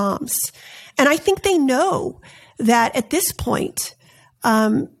suburban moms. And I think they know that at this point,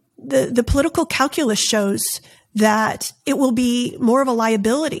 the political calculus shows that it will be more of a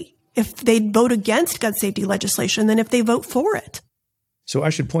liability if they vote against gun safety legislation than if they vote for it. So I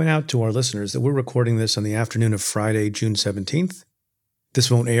should point out to our listeners that we're recording this on the afternoon of Friday, June 17th. This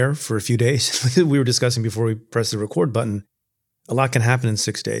won't air for a few days. We were discussing before we press the record button. A lot can happen in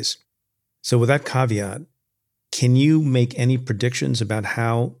 6 days. So with that caveat, can you make any predictions about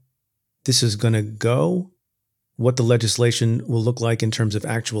how this is going to go? What the legislation will look like in terms of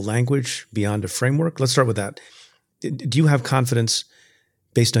actual language beyond a framework? Let's start with that. Do you have confidence,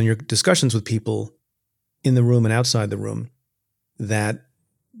 based on your discussions with people in the room and outside the room, that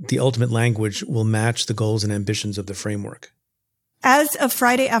the ultimate language will match the goals and ambitions of the framework? As of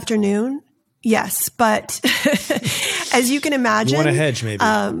Friday afternoon, yes. But as you can imagine, you want to hedge maybe.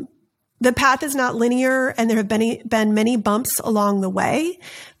 The path is not linear and there have been many bumps along the way.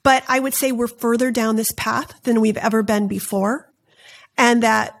 But I would say we're further down this path than we've ever been before. and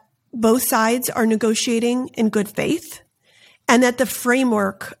that both sides are negotiating in good faith, and that the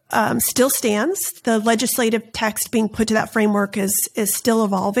framework still stands. The legislative text being put to that framework is still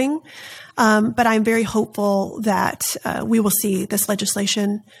evolving. But I'm very hopeful that we will see this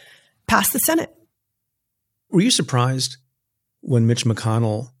legislation pass the Senate. Were you surprised when Mitch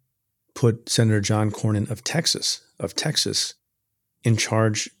McConnell put Senator John Cornyn of Texas, in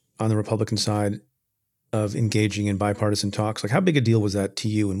charge on the Republican side of engaging in bipartisan talks? Like, how big a deal was that to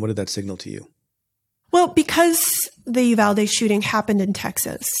you, and what did that signal to you? Well, because the Uvalde shooting happened in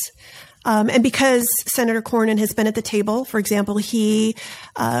Texas, and because Senator Cornyn has been at the table, for example, he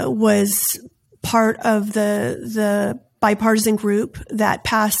was part of the bipartisan group that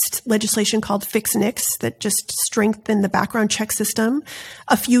passed legislation called Fix Nix that just strengthened the background check system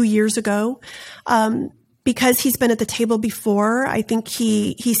a few years ago. Because he's been at the table before, I think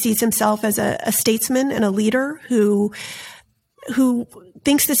he sees himself as a statesman and a leader who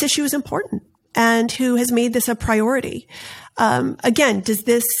thinks this issue is important and who has made this a priority. Again, does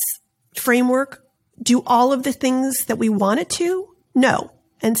this framework do all of the things that we want it to? No.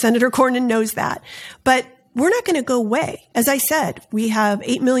 And Senator Cornyn knows that. But we're not going to go away. As I said, we have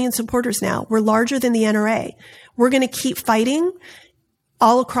 8 million supporters now. We're larger than the NRA. We're going to keep fighting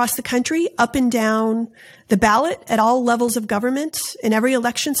all across the country, up and down the ballot at all levels of government in every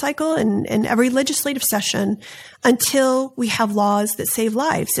election cycle and every legislative session until we have laws that save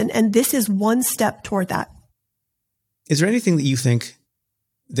lives. And this is one step toward that. Is there anything that you think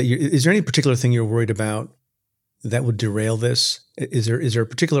is there any particular thing you're worried about that would derail this? Is there a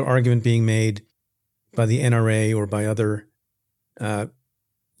particular argument being made by the NRA or by other,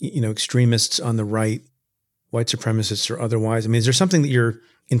 extremists on the right, white supremacists or otherwise? I mean, is there something that you're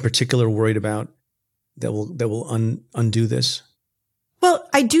in particular worried about that will undo this? Well,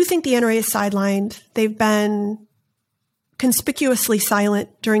 I do think the NRA is sidelined. They've been conspicuously silent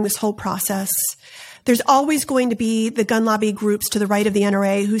during this whole process. There's always going to be the gun lobby groups to the right of the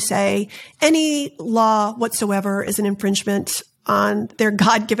NRA who say any law whatsoever is an infringement on their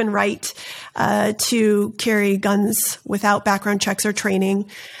God-given right to carry guns without background checks or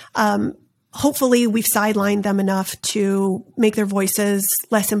training. Hopefully, we've sidelined them enough to make their voices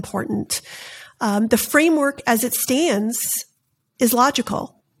less important. The framework as it stands is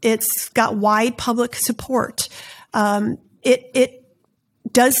logical. It's got wide public support. It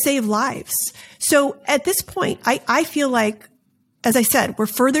does save lives. So at this point, I feel like, as I said, we're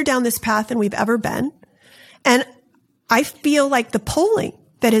further down this path than we've ever been. And I feel like the polling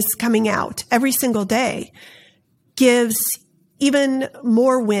that is coming out every single day gives even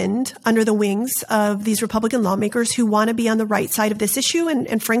more wind under the wings of these Republican lawmakers who want to be on the right side of this issue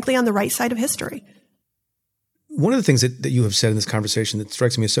and frankly, on the right side of history. One of the things that you have said in this conversation that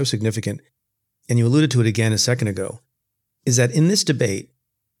strikes me as so significant, and you alluded to it again a second ago, is that in this debate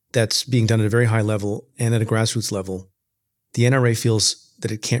that's being done at a very high level and at a grassroots level, the NRA feels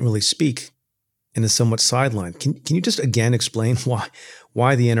that it can't really speak and is somewhat sidelined. Can you just again explain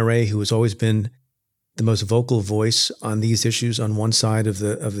why the NRA, who has always been the most vocal voice on these issues on one side of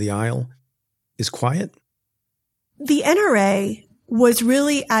the aisle, is quiet? The NRA was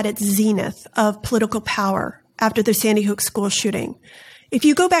really at its zenith of political power after the Sandy Hook school shooting. If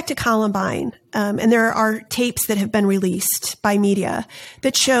you go back to Columbine, and there are tapes that have been released by media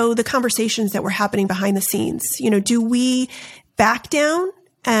that show the conversations that were happening behind the scenes. Do we back down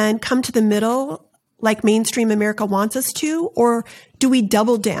and come to the middle like mainstream America wants us to, or do we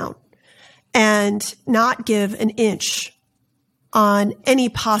double down and not give an inch on any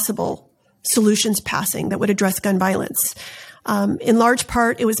possible solutions passing that would address gun violence? In large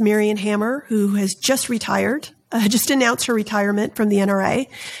part, it was Marion Hammer, who has just retired, just announced her retirement from the NRA.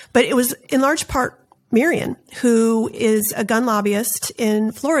 But it was in large part Marion, who is a gun lobbyist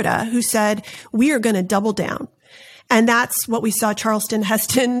in Florida, who said, we are going to double down. And that's what we saw Charlton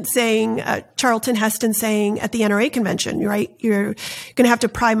Heston saying at the NRA convention, right? You're going to have to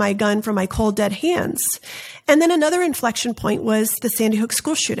pry my gun from my cold, dead hands. And then another inflection point was the Sandy Hook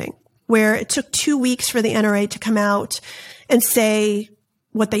school shooting, where it took 2 weeks for the NRA to come out and say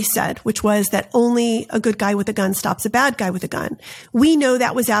what they said, which was that only a good guy with a gun stops a bad guy with a gun. We know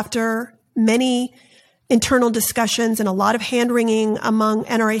that was after many internal discussions and a lot of hand-wringing among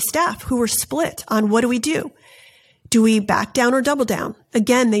NRA staff who were split on what do we do? Do we back down or double down?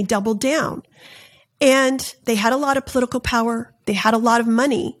 Again, they doubled down. And they had a lot of political power. They had a lot of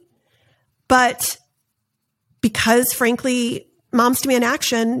money. But because, frankly, Moms Demand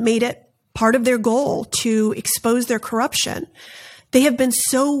Action made it part of their goal to expose their corruption, they have been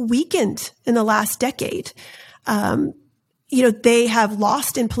so weakened in the last decade. They have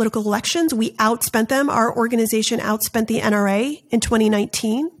lost in political elections. We outspent them. Our organization outspent the NRA in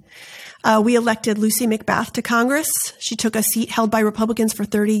 2019. We elected Lucy McBath to Congress. She took a seat held by Republicans for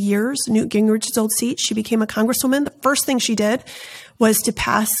 30 years, Newt Gingrich's old seat. She became a congresswoman. The first thing she did was to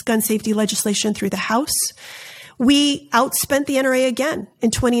pass gun safety legislation through the House. We outspent the NRA again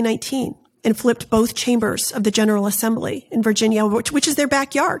in 2019 and flipped both chambers of the General Assembly in Virginia, which is their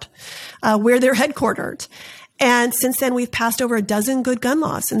backyard, where they're headquartered. And since then, we've passed over a dozen good gun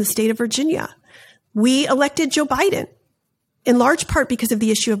laws in the state of Virginia. We elected Joe Biden, in large part because of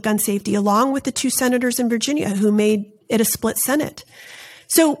the issue of gun safety, along with the 2 senators in Virginia who made it a split Senate.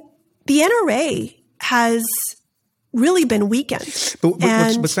 So the NRA has really been weakened. But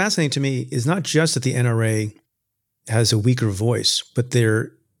what's fascinating to me is not just that the NRA has a weaker voice, but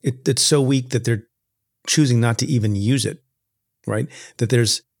it's so weak that they're choosing not to even use it, right? That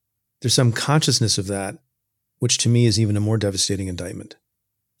there's some consciousness of that, which to me is even a more devastating indictment.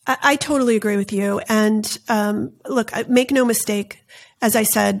 I totally agree with you. And look, make no mistake, as I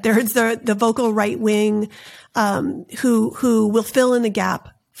said, there's the vocal right wing who will fill in the gap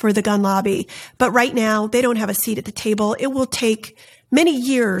for the gun lobby. But right now, they don't have a seat at the table. It will take many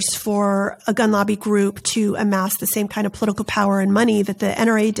years for a gun lobby group to amass the same kind of political power and money that the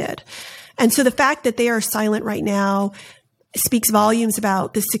NRA did. And so the fact that they are silent right now speaks volumes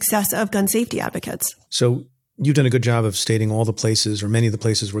about the success of gun safety advocates. So you've done a good job of stating all the places or many of the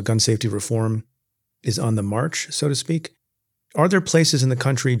places where gun safety reform is on the march, so to speak. Are there places in the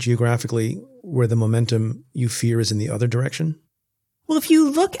country geographically where the momentum you fear is in the other direction? Well, if you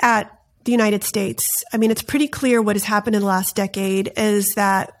look at the United States, I mean, it's pretty clear what has happened in the last decade is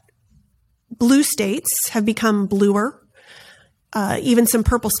that blue states have become bluer. Even some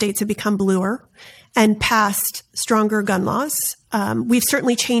purple states have become bluer and passed stronger gun laws. We've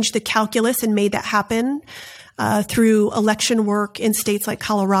certainly changed the calculus and made that happen through election work in states like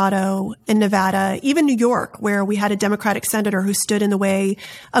Colorado and Nevada, even New York, where we had a Democratic senator who stood in the way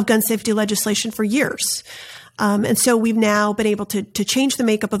of gun safety legislation for years. And so we've now been able to change the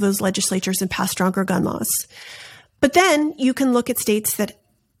makeup of those legislatures and pass stronger gun laws. But then you can look at states that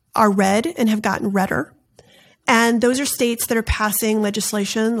are red and have gotten redder. And those are states that are passing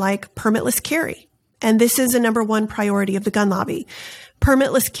legislation like permitless carry. And this is a number one priority of the gun lobby.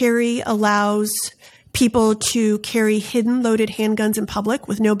 Permitless carry allows people to carry hidden loaded handguns in public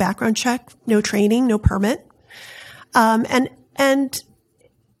with no background check, no training, no permit. And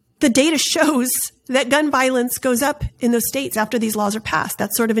the data shows that gun violence goes up in those states after these laws are passed.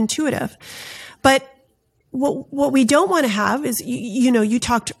 That's sort of intuitive. But what we don't want to have is, you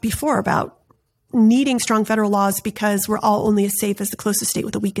talked before about needing strong federal laws because we're all only as safe as the closest state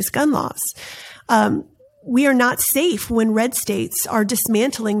with the weakest gun laws. We are not safe when red states are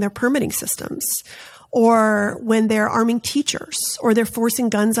dismantling their permitting systems, or when they're arming teachers, or they're forcing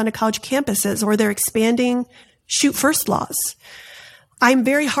guns onto college campuses, or they're expanding shoot first laws. I'm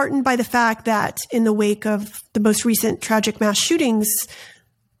very heartened by the fact that in the wake of the most recent tragic mass shootings,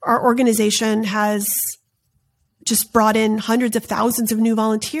 our organization has just brought in hundreds of thousands of new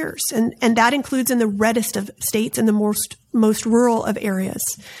volunteers. And that includes in the reddest of states and the most rural of areas.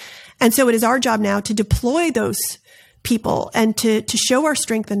 And so it is our job now to deploy those people and to show our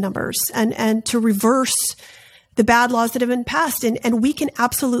strength in numbers and to reverse the bad laws that have been passed. And we can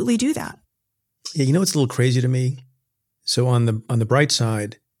absolutely do that. Yeah, it's a little crazy to me. So on the bright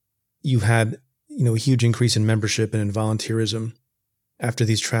side, you've had, a huge increase in membership and in volunteerism after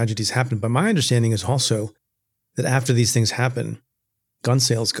these tragedies happen. But my understanding is also that after these things happen, gun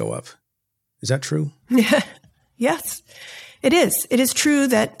sales go up. Is that true? Yes, it is. It is true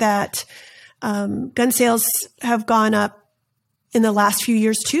that gun sales have gone up in the last few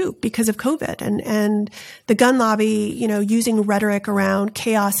years too because of COVID and the gun lobby, using rhetoric around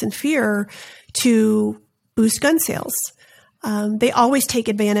chaos and fear to boost gun sales. They always take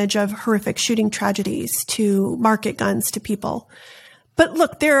advantage of horrific shooting tragedies to market guns to people. But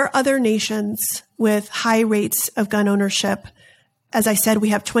look, there are other nations with high rates of gun ownership. As I said, we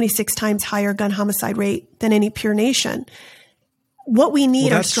have 26 times higher gun homicide rate than any peer nation. What we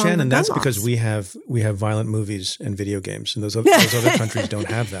need are strong Shannon, gun that's laws. because we have violent movies and video games, and those other countries don't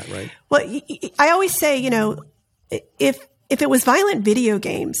have that, right? Well, I always say, if it was violent video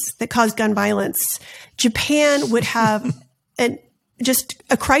games that caused gun violence, Japan would have just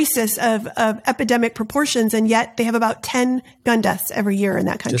a crisis of epidemic proportions, and yet they have about 10 gun deaths every year in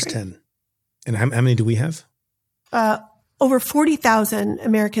that country. Just 10. And how many do we have? Over 40,000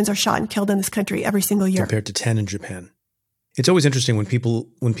 Americans are shot and killed in this country every single year. Compared to 10 in Japan. It's always interesting when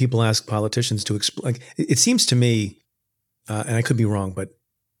people ask politicians to explain. It seems to me, and I could be wrong, but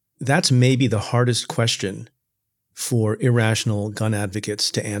that's maybe the hardest question for irrational gun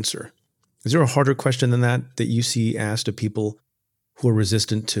advocates to answer? Is there a harder question than that you see asked of people who are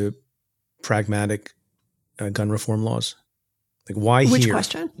resistant to pragmatic gun reform laws? Like, why here? Which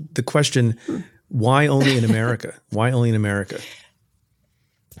question? The question, why only in America? Why only in America?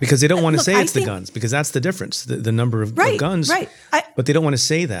 Because they don't want to say it's the guns, because that's the difference, the number of guns. Right. But they don't want to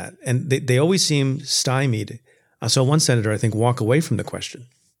say that. And they always seem stymied. I saw one senator, I think, walk away from the question.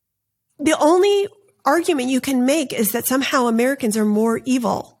 The only argument you can make is that somehow Americans are more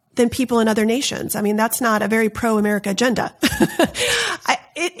evil than people in other nations. I mean, that's not a very pro-America agenda.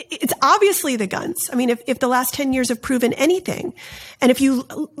 It's obviously the guns. I mean, if the last 10 years have proven anything, and if you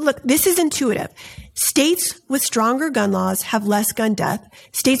look, this is intuitive. States with stronger gun laws have less gun death.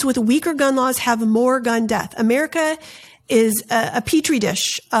 States with weaker gun laws have more gun death. America is a petri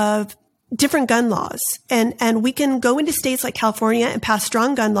dish of different gun laws. And we can go into states like California and pass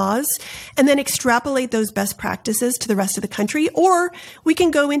strong gun laws and then extrapolate those best practices to the rest of the country. Or we can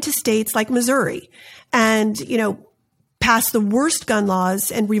go into states like Missouri and, pass the worst gun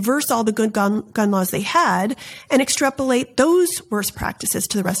laws and reverse all the good gun laws they had and extrapolate those worst practices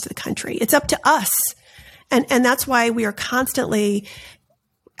to the rest of the country. It's up to us. And that's why we are constantly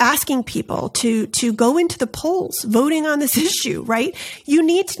asking people to go into the polls, voting on this issue, right? You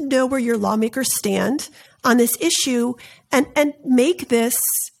need to know where your lawmakers stand on this issue and make this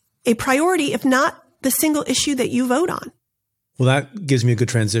a priority, if not the single issue that you vote on. Well, that gives me a good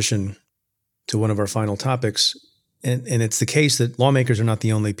transition to one of our final topics. And it's the case that lawmakers are not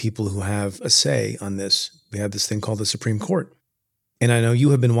the only people who have a say on this. We have this thing called the Supreme Court. And I know you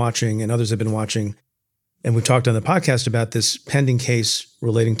have been watching and others have been watching, and we've talked on the podcast about this pending case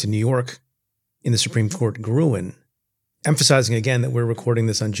relating to New York in the Supreme Court, Gruen, emphasizing again that we're recording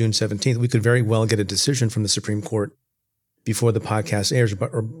this on June 17th. We could very well get a decision from the Supreme Court before the podcast airs,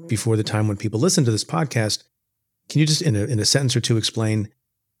 or before the time when people listen to this podcast. Can you just, in a sentence or two, explain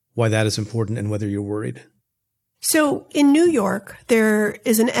why that is important and whether you're worried? So in New York, there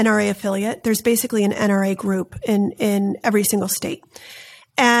is an NRA affiliate. There's basically an NRA group in every single state.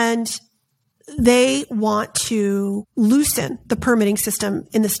 And they want to loosen the permitting system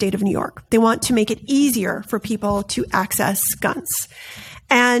in the state of New York. They want to make it easier for people to access guns.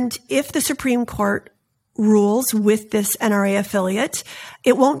 And if the Supreme Court rules with this NRA affiliate,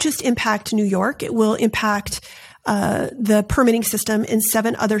 it won't just impact New York. It will impact the permitting system in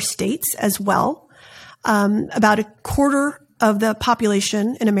 7 other states as well. About a quarter of the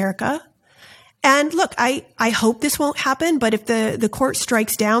population in America. And look, I hope this won't happen, but if the court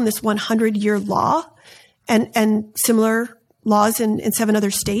strikes down this 100-year law and similar laws in 7 other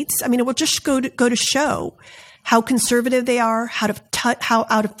states, I mean, it will just go to show how conservative they are, how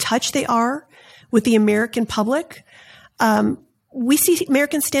out of touch they are with the American public. We see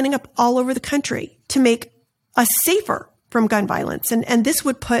Americans standing up all over the country to make us safer from gun violence. And this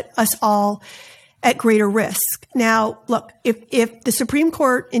would put us all at greater risk. Now, look, if the Supreme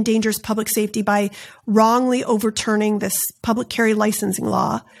Court endangers public safety by wrongly overturning this public carry licensing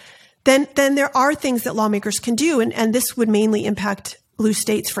law, then there are things that lawmakers can do. And this would mainly impact blue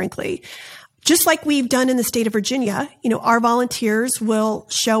states, frankly. Just like we've done in the state of Virginia, our volunteers will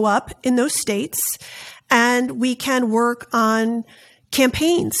show up in those states and we can work on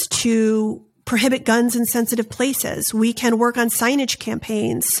campaigns to prohibit guns in sensitive places. We can work on signage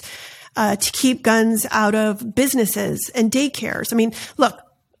campaigns to keep guns out of businesses and daycares. I mean, look,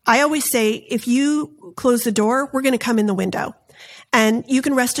 I always say, if you close the door, we're going to come in the window. And you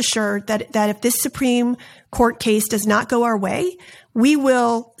can rest assured that if this Supreme Court case does not go our way, we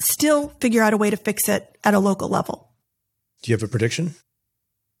will still figure out a way to fix it at a local level. Do you have a prediction?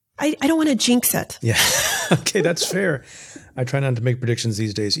 I don't want to jinx it. Yeah. Okay, that's fair. I try not to make predictions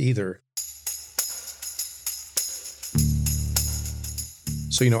these days either.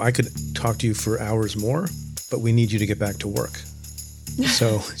 So, I could talk to you for hours more, but we need you to get back to work.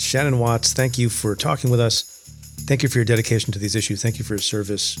 So, Shannon Watts, thank you for talking with us. Thank you for your dedication to these issues. Thank you for your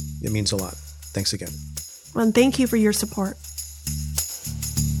service. It means a lot. Thanks again. Well, and thank you for your support.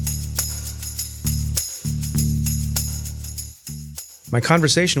 My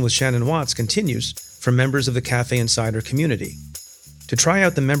conversation with Shannon Watts continues for members of the Cafe Insider community. To try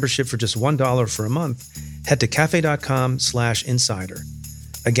out the membership for just $1 for a month, head to cafe.com/insider.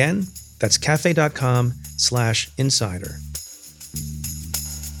 Again, that's cafe.com/insider.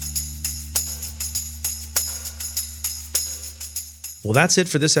 Well, that's it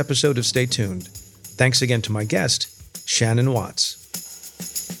for this episode of Stay Tuned. Thanks again to my guest, Shannon Watts.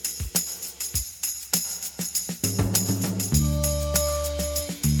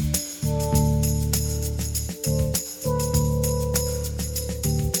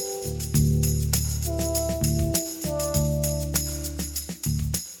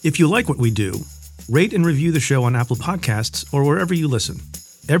 If you like what we do, rate and review the show on Apple Podcasts or wherever you listen.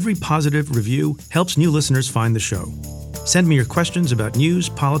 Every positive review helps new listeners find the show. Send me your questions about news,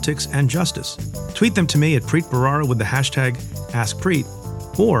 politics, and justice. Tweet them to me at Preet Bharara with the hashtag AskPreet,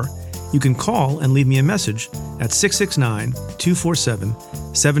 or you can call and leave me a message at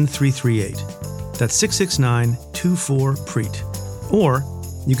 669-247-7338. That's 669-24-PREET. Or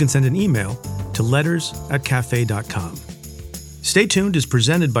you can send an email to letters@cafe.com. Stay Tuned is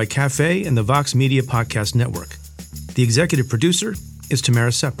presented by Cafe and the Vox Media Podcast Network. The executive producer is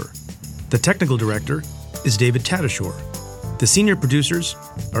Tamara Sepper. The technical director is David Tadashore. The senior producers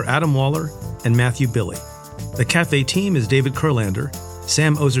are Adam Waller and Matthew Billy. The Cafe team is David Kurlander,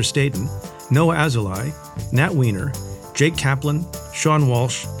 Sam Ozer-Staten, Noah Azulai, Nat Weiner, Jake Kaplan, Sean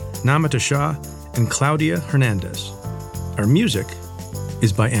Walsh, Namita Shah, and Claudia Hernandez. Our music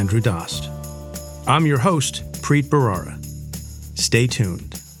is by Andrew Dost. I'm your host, Preet Bharara. Stay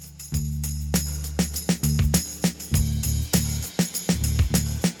tuned.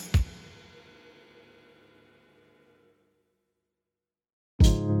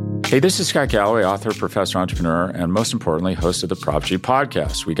 Hey, this is Scott Galloway, author, professor, entrepreneur, and most importantly, host of the Prop G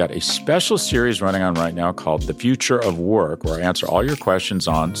podcast. We got a special series running on right now called The Future of Work, where I answer all your questions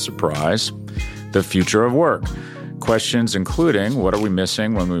on, surprise, the future of work. Questions including, what are we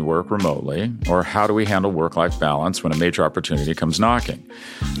missing when we work remotely? Or how do we handle work-life balance when a major opportunity comes knocking?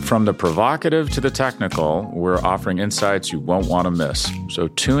 From the provocative to the technical, we're offering insights you won't want to miss. So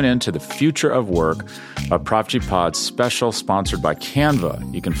tune in to The Future of Work, a Prop G Pod special sponsored by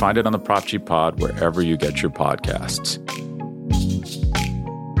Canva. You can find it on the Prop G Pod wherever you get your podcasts.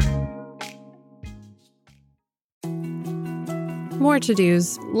 More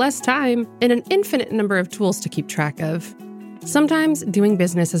to-dos, less time, and an infinite number of tools to keep track of. Sometimes doing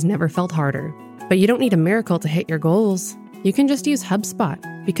business has never felt harder, but you don't need a miracle to hit your goals. You can just use HubSpot,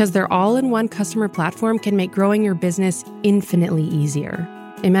 because their all-in-one customer platform can make growing your business infinitely easier.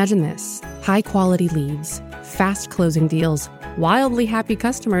 Imagine this: high-quality leads, fast closing deals, wildly happy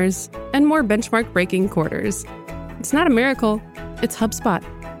customers, and more benchmark-breaking quarters. It's not a miracle, it's HubSpot.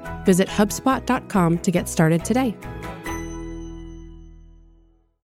 Visit HubSpot.com to get started today.